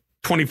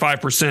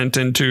 25%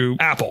 into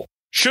Apple.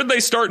 Should they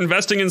start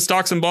investing in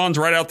stocks and bonds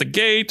right out the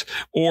gate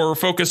or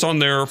focus on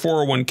their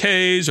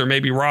 401ks or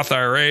maybe Roth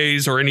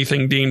IRAs or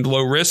anything deemed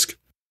low risk?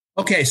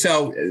 Okay,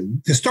 so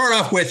to start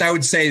off with, I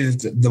would say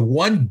the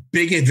one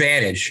big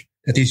advantage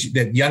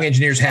that young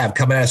engineers have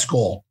coming out of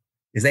school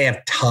is they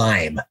have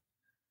time.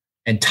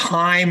 And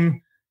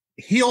time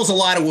heals a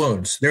lot of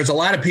wounds. There's a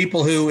lot of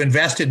people who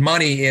invested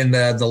money in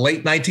the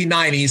late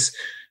 1990s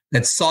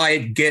that saw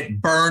it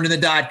get burned in the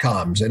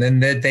dot-coms. And then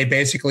they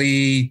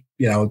basically,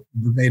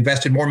 they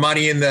invested more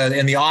money in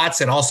the aughts,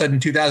 and all of a sudden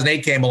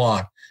 2008 came along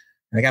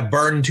and they got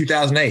burned in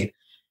 2008.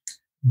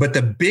 But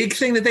the big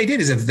thing that they did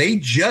is if they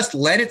just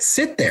let it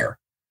sit there,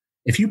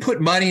 if you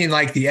put money in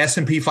like the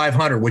S&P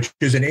 500, which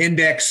is an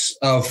index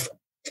of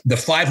the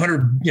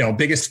 500,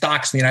 biggest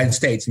stocks in the United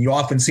States, and you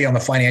often see on the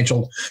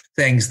financial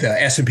things, the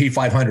S&P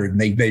 500,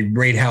 and they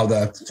rate how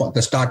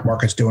the stock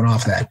market's doing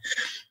off that.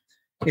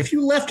 If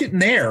you left it in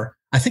there,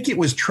 I think it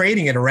was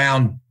trading at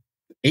around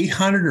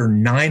 800 or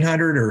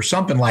 900 or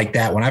something like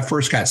that when I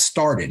first got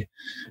started.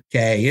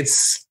 Okay,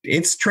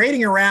 it's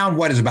trading around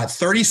what is about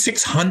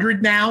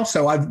 3,600 now.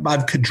 So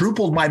I've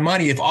quadrupled my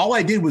money if all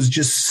I did was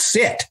just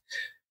sit.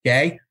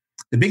 Okay,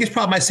 the biggest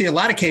problem I see in a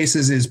lot of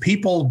cases is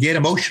people get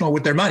emotional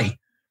with their money.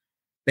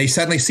 They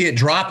suddenly see it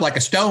drop like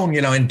a stone.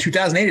 In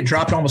 2008, it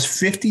dropped almost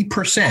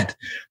 50%.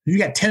 You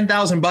got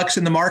 $10,000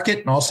 in the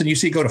market, and all of a sudden you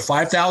see it go to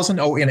 5,000.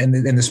 Oh,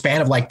 in the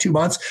span of like 2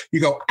 months, you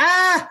go,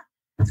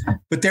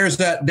 But there's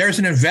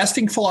an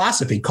investing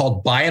philosophy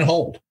called buy and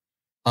hold,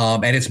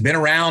 and it's been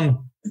around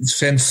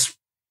since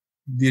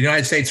the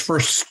United States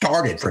first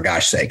started. For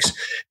gosh sakes,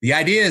 the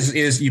idea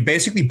is you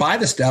basically buy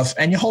the stuff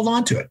and you hold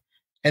on to it,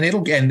 and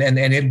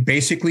it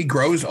basically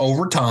grows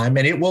over time,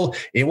 and it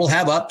will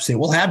have ups, it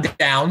will have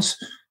downs,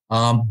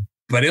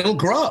 but it'll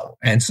grow.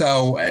 And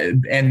so,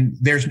 and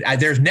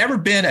there's never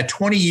been a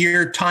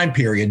 20-year time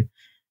period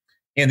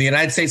in the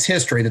United States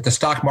history that the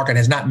stock market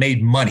has not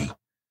made money.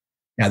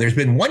 Now, there's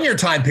been 1-year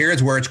time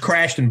periods where it's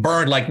crashed and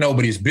burned like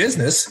nobody's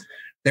business.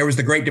 There was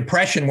the Great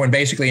Depression when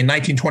basically in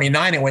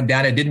 1929 it went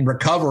down. It didn't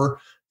recover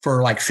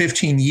for like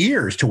 15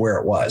 years to where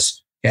it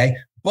was. Okay.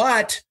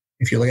 But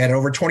if you look at it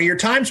over a 20-year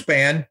time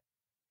span,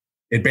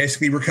 it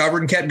basically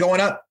recovered and kept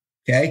going up.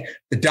 Okay.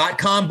 The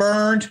dot-com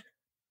burned.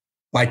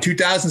 By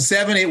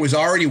 2007, it was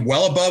already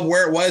well above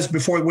where it was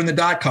before when the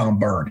dot-com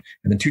burned.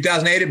 And then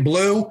 2008, it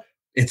blew.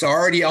 It's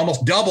already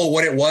almost double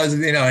what it was,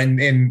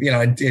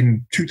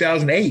 in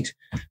 2008.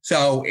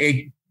 So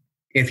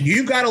if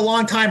you've got a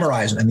long time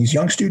horizon, and these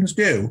young students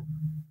do,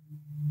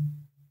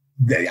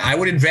 I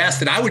would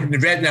invest. Now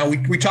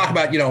we talk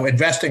about,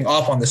 investing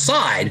off on the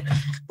side,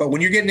 but when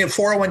you're getting a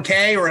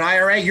 401k or an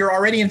IRA, you're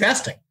already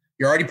investing.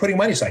 You're already putting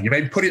money aside. You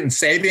may put it in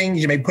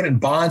savings. You may put it in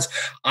bonds.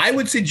 I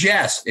would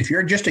suggest if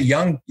you're just a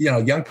young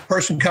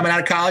person coming out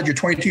of college, you're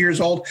 22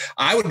 years old,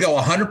 I would go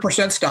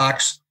 100%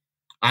 stocks.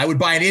 I would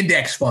buy an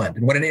index fund.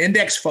 And what an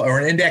index fund or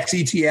an index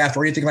ETF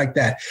or anything like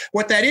that,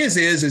 what that is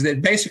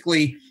that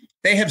basically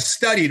they have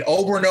studied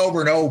over and over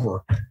and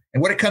over.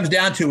 And what it comes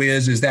down to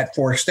is that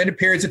for extended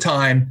periods of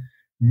time,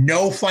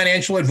 no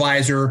financial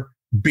advisor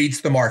beats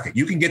the market.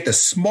 You can get the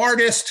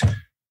smartest,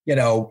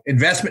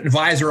 investment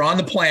advisor on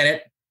the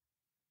planet,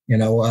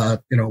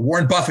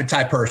 Warren Buffett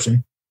type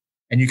person.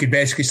 And you could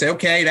basically say,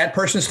 okay, that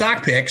person's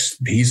stock picks,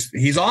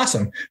 he's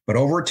awesome. But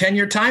over a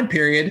 10-year time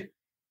period,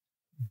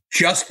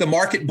 just the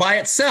market by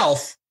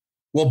itself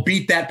will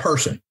beat that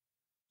person.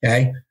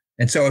 Okay.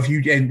 And so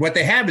what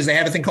they have is they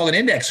have a thing called an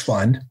index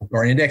fund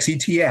or an index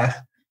ETF,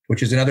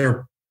 which is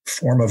another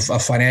form of a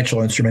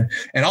financial instrument.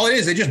 And all it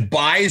is, it just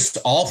buys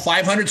all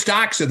 500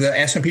 stocks of the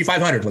S&P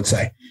 500, let's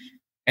say.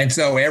 And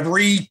so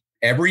every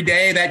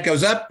day that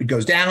goes up, it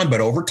goes down,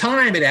 but over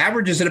time it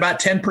averages at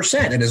about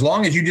 10%. And as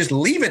long as you just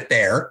leave it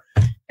there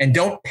and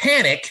don't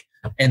panic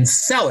and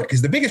sell it,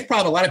 because the biggest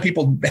problem a lot of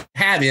people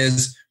have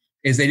is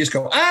they just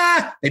go,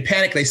 they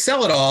panic, they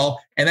sell it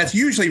all. And that's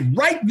usually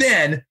right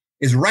when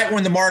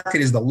the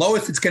market is the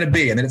lowest it's going to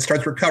be. And then it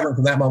starts recovering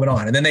from that moment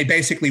on. And then they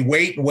basically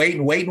wait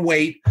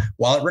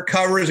while it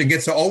recovers and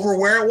gets over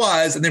where it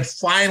was. And then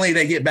finally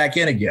they get back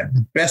in again.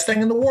 The best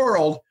thing in the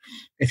world.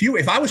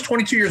 If I was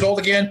 22 years old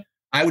again,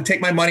 I would take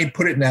my money,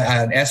 put it in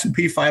an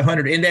S&P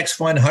 500 index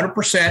fund,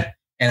 100%.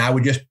 And I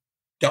would just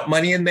dump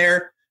money in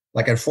there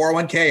like a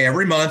 401k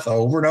every month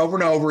over and over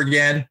and over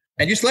again,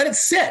 and just let it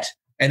sit.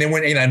 And then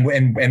when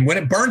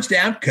it burns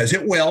down, because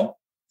it will,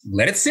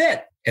 let it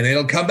sit and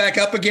it'll come back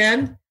up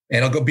again.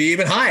 And it'll be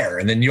even higher.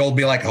 And then you'll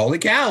be like, holy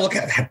cow, look,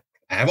 I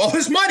have all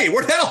this money.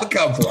 Where'd that all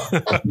come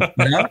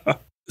from?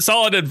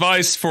 Solid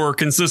advice for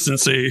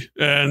consistency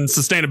and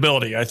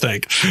sustainability, I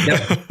think.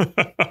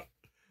 Yep.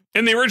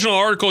 In the original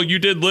article, you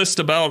did list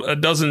about a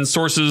dozen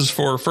sources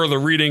for further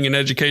reading and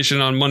education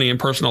on money and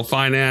personal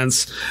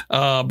finance.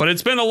 But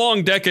it's been a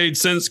long decade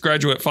since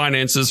Graduate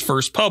Finance is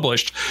first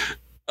published.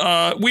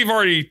 We've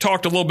already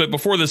talked a little bit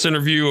before this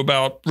interview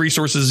about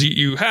resources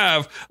you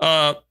have.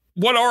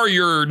 What are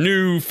your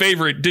new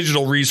favorite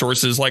digital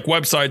resources like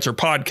websites or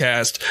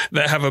podcasts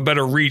that have a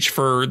better reach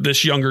for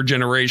this younger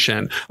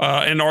generation?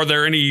 And are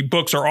there any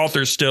books or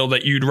authors still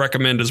that you'd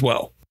recommend as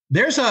well?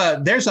 There's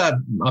a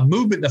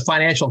movement in the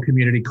financial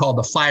community called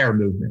the FIRE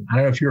movement. I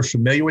don't know if you're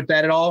familiar with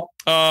that at all.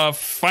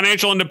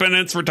 Financial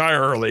independence, retire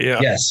early.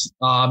 Yeah. Yes.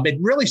 It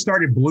really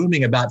started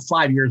blooming about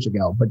 5 years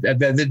ago. But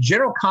the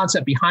general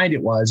concept behind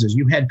it is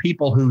you had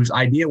people whose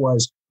idea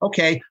was,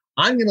 okay,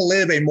 I'm going to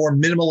live a more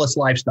minimalist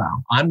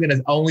lifestyle. I'm going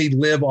to only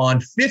live on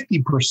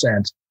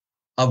 50%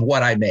 of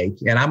what I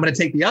make. And I'm going to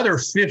take the other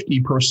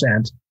 50%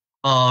 and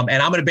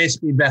I'm going to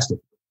basically invest it.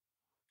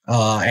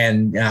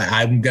 And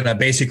I'm going to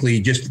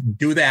basically just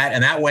do that.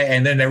 And that way,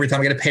 and then every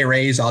time I get a pay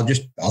raise, I'll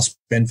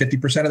spend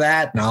 50% of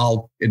that and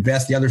I'll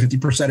invest the other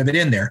 50% of it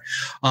in there.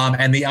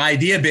 And the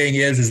idea being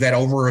is that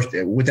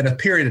within a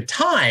period of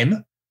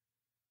time,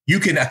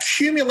 you can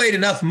accumulate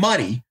enough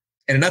money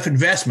and enough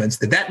investments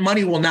that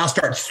money will now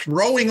start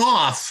throwing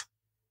off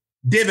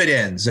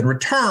dividends and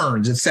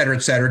returns, et cetera,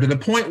 to the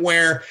point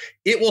where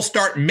it will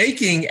start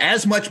making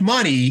as much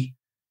money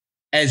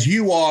as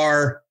you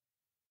are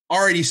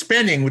already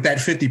spending with that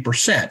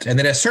 50%. And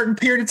then at a certain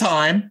period of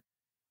time,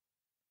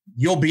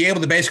 you'll be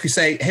able to basically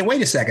say, hey,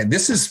 wait a second,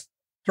 this is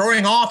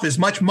throwing off as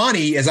much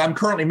money as I'm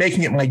currently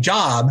making at my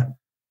job.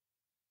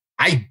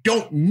 I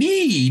don't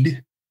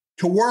need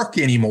to work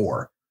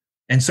anymore.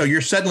 And so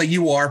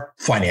you are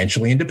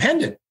financially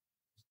independent.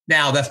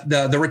 Now,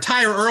 the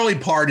retire early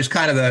part is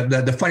kind of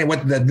the funny,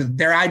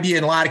 their idea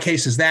in a lot of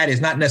cases, that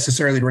is not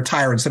necessarily to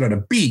retire and sit on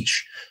a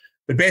beach,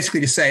 but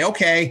basically to say,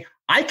 okay,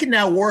 I can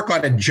now work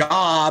on a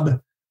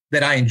job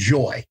that I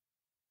enjoy.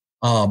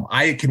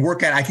 I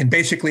can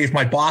basically, if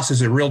my boss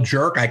is a real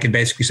jerk, I can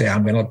basically say,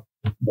 I'm going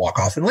to walk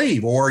off and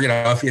leave. Or,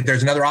 if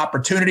there's another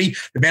opportunity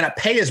that may not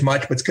pay as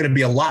much, but it's going to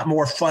be a lot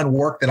more fun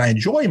work that I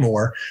enjoy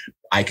more,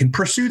 I can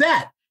pursue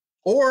that.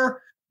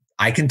 Or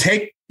I can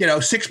take,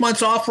 6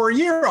 months off or a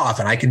year off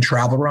and I can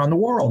travel around the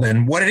world.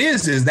 And what it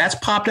is that's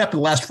popped up in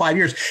the last 5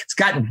 years. It's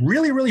gotten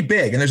really, really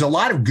big. And there's a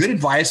lot of good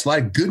advice, a lot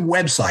of good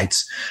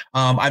websites.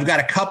 I've got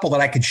a couple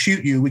that I could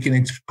shoot you. We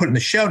can put in the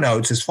show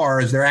notes as far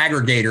as their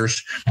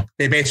aggregators.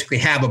 They basically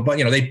have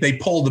they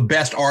pull the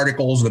best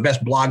articles, the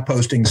best blog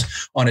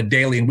postings on a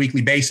daily and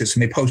weekly basis,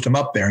 and they post them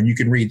up there and you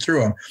can read through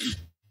them.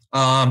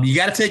 You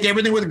got to take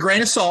everything with a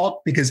grain of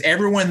salt because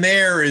everyone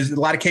there is, in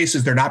a lot of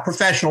cases, they're not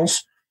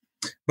professionals.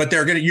 But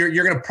you're going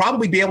to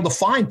probably be able to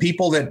find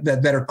people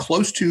that are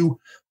close to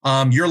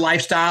your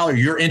lifestyle or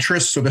your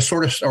interests or the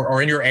sort of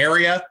or in your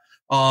area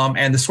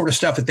and the sort of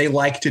stuff that they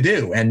like to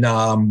do. And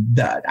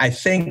I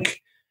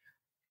think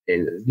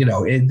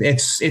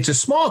it's a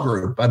small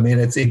group. I mean,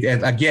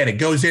 it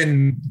goes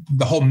in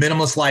the whole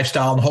minimalist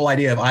lifestyle and the whole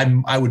idea of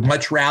I would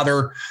much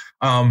rather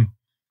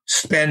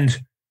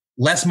spend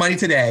less money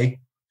today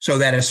so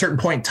that at a certain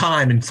point in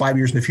time in 5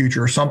 years in the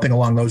future or something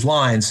along those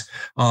lines,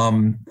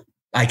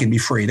 I can be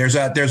free. There's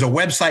a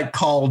website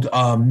called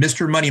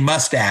Mr. Money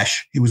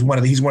Mustache. He's one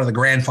of the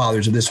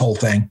grandfathers of this whole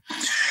thing.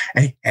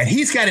 And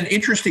he's got an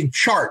interesting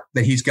chart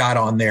that he's got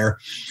on there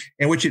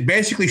in which it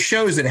basically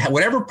shows that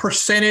whatever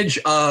percentage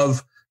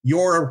of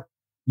your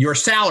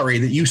salary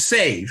that you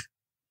save,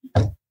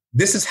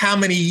 this is how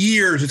many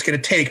years it's going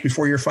to take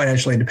before you're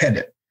financially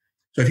independent.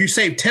 So if you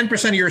save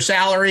 10% of your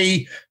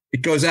salary,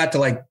 it goes out to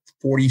like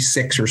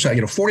 46 or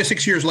so,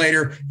 46 years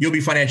later, you'll be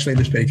financially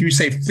independent. If you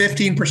save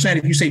 15%,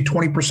 if you save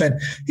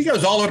 20%, he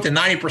goes all the way up to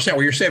 90%,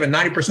 where you're saving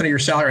 90% of your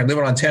salary and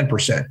living on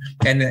 10%.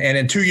 And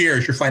in 2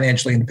 years, you're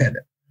financially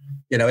independent.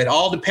 It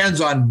all depends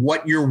on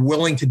what you're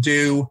willing to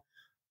do,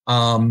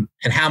 and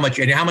how much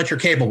you're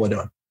capable of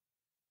doing.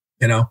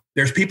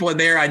 There's people in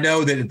there. I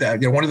know that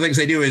one of the things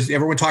they do is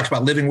everyone talks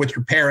about living with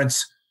your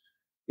parents.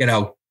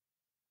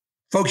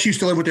 Folks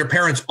used to live with their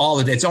parents all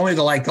the day. It's only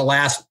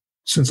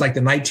since like the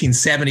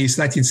 1970s,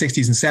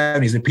 1960s and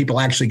 70s that people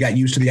actually got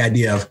used to the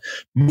idea of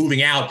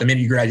moving out the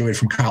minute you graduated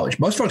from college.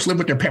 Most folks live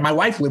with their parents. My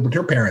wife lived with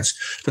her parents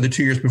for the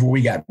 2 years before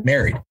we got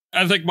married.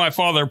 I think my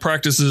father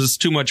practices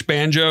too much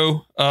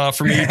banjo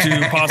for me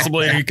to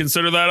possibly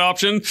consider that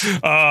option.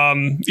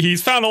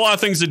 He's found a lot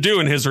of things to do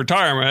in his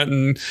retirement,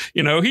 and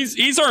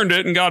he's earned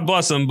it, and God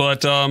bless him.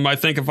 But I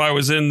think if I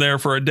was in there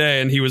for a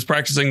day and he was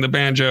practicing the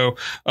banjo,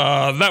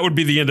 that would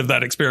be the end of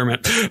that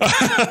experiment.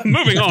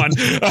 Moving on.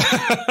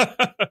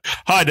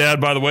 Hi, Dad,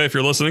 by the way, if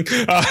you're listening.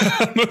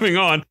 Moving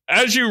on.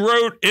 As you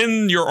wrote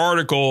in your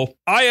article,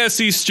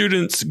 IISE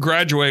students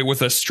graduate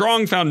with a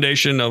strong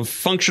foundation of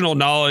functional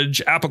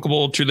knowledge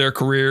applicable to their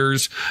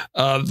careers,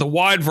 the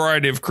wide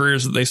variety of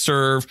careers that they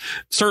serve.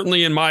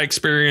 Certainly in my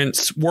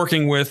experience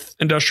working with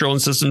industrial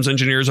and systems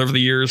engineers over the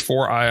years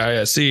for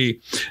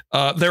IISE,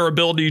 their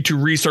ability to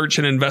research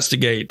and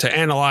investigate, to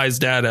analyze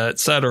data,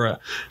 etc.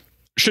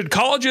 Should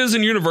colleges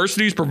and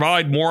universities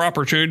provide more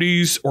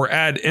opportunities or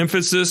add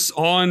emphasis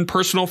on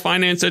personal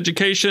finance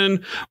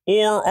education?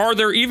 Or are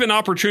there even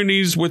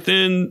opportunities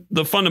within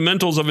the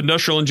fundamentals of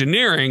industrial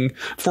engineering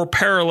for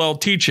parallel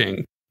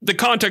teaching? The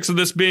context of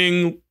this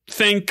being,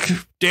 think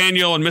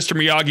Daniel and Mr.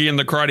 Miyagi and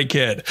the Karate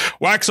Kid.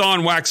 Wax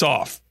on, wax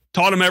off.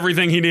 Taught him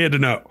everything he needed to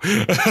know.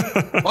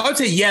 Well, I would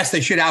say yes,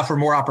 they should offer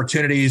more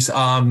opportunities.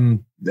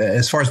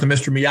 As far as the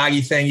Mr.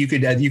 Miyagi thing, you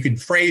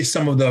could phrase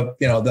some of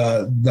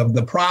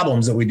the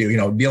problems that we do.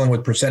 Dealing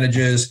with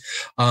percentages,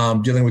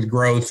 dealing with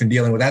growth, and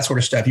dealing with that sort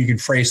of stuff. You could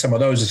phrase some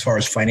of those as far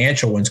as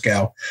financial ones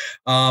go.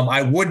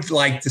 I would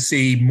like to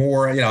see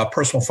more, a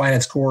personal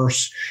finance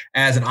course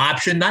as an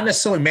option, not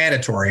necessarily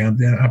mandatory.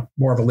 I'm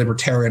more of a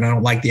libertarian. I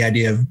don't like the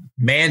idea of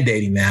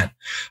mandating that.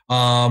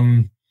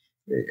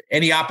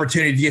 Any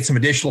opportunity to get some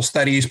additional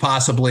studies,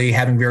 possibly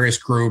having various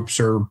groups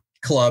or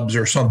clubs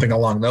or something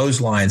along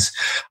those lines.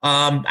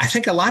 I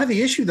think a lot of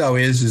the issue, though,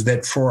 is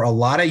that for a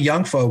lot of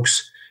young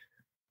folks,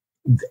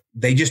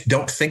 they just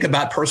don't think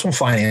about personal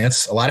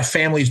finance. A lot of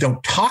families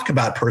don't talk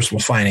about personal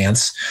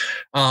finance.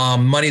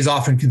 Money is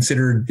often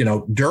considered,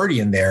 dirty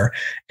in there.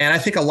 And I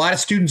think a lot of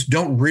students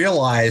don't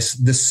realize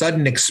the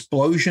sudden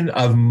explosion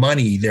of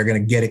money they're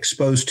going to get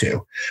exposed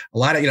to. A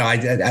lot of,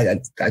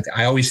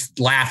 I always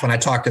laugh when I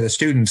talk to the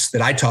students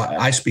that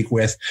I speak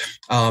with,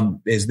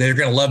 is they're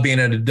going to love being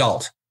an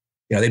adult.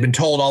 They've been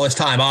told all this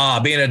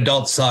time, being an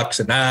adult sucks,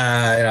 and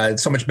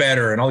it's so much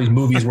better. And all these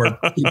movies where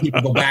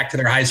people go back to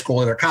their high school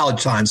or their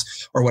college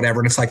times or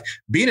whatever. And it's like,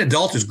 being an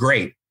adult is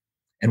great.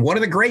 And one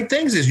of the great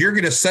things is you're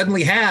going to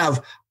suddenly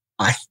have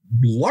a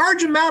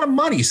large amount of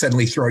money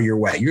suddenly throw your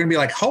way. You're going to be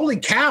like, holy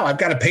cow, I've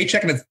got a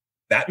paycheck and it's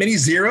that many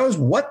zeros.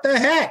 What the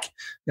heck?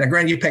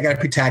 Granted, you got to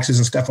pay taxes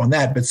and stuff on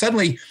that, but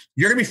suddenly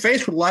you're going to be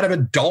faced with a lot of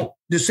adult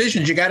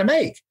decisions you got to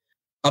make.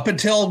 Up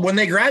until when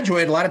they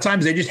graduate, a lot of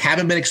times they just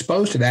haven't been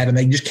exposed to that and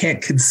they just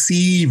can't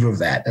conceive of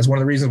that. That's one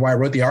of the reasons why I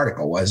wrote the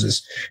article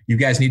is you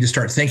guys need to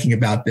start thinking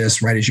about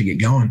this right as you get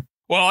going.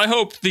 Well, I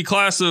hope the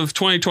class of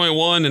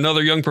 2021 and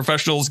other young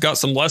professionals got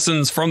some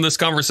lessons from this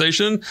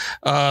conversation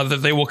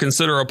that they will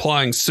consider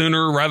applying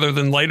sooner rather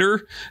than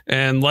later,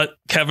 and let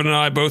Kevin and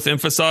I both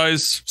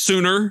emphasize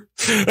sooner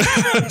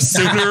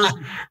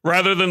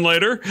rather than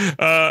later,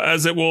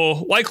 as it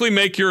will likely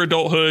make your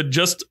adulthood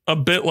just a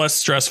bit less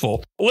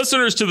stressful.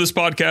 Listeners to this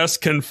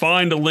podcast can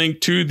find a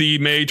link to the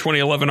May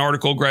 2011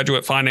 article,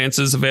 Graduate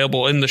Finances,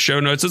 available in the show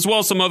notes, as well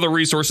as some other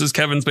resources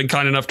Kevin's been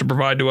kind enough to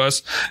provide to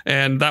us.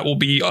 And that will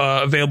be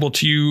available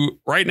to you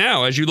right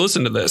now as you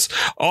listen to this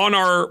on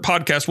our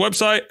podcast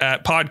website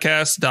at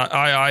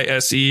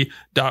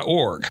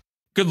podcast.iise.org.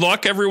 Good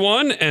luck,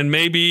 everyone, and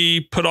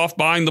maybe put off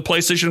buying the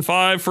PlayStation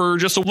 5 for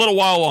just a little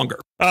while longer.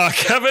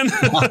 Kevin,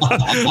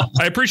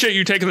 I appreciate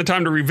you taking the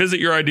time to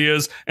revisit your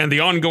ideas and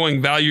the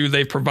ongoing value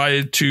they've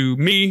provided to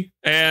me,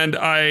 and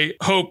I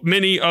hope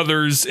many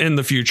others in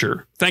the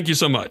future. Thank you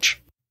so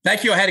much.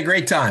 Thank you. I had a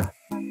great time.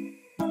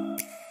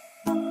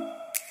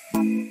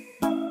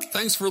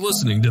 Thanks for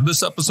listening to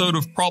this episode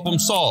of Problem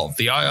Solved,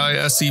 the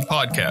IISE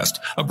podcast,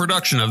 a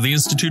production of the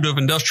Institute of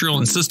Industrial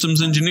and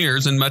Systems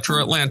Engineers in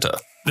Metro Atlanta.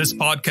 This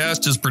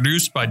podcast is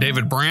produced by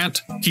David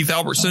Brandt, Keith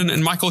Albertson,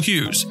 and Michael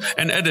Hughes,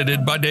 and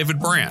edited by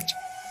David Brandt.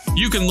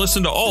 You can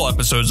listen to all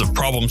episodes of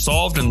Problem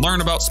Solved and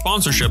learn about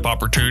sponsorship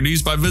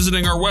opportunities by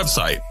visiting our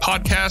website,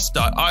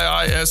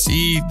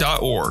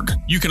 podcast.iise.org.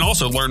 You can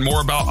also learn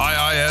more about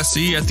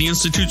IISE at the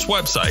Institute's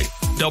website,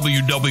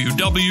 www.iise.org.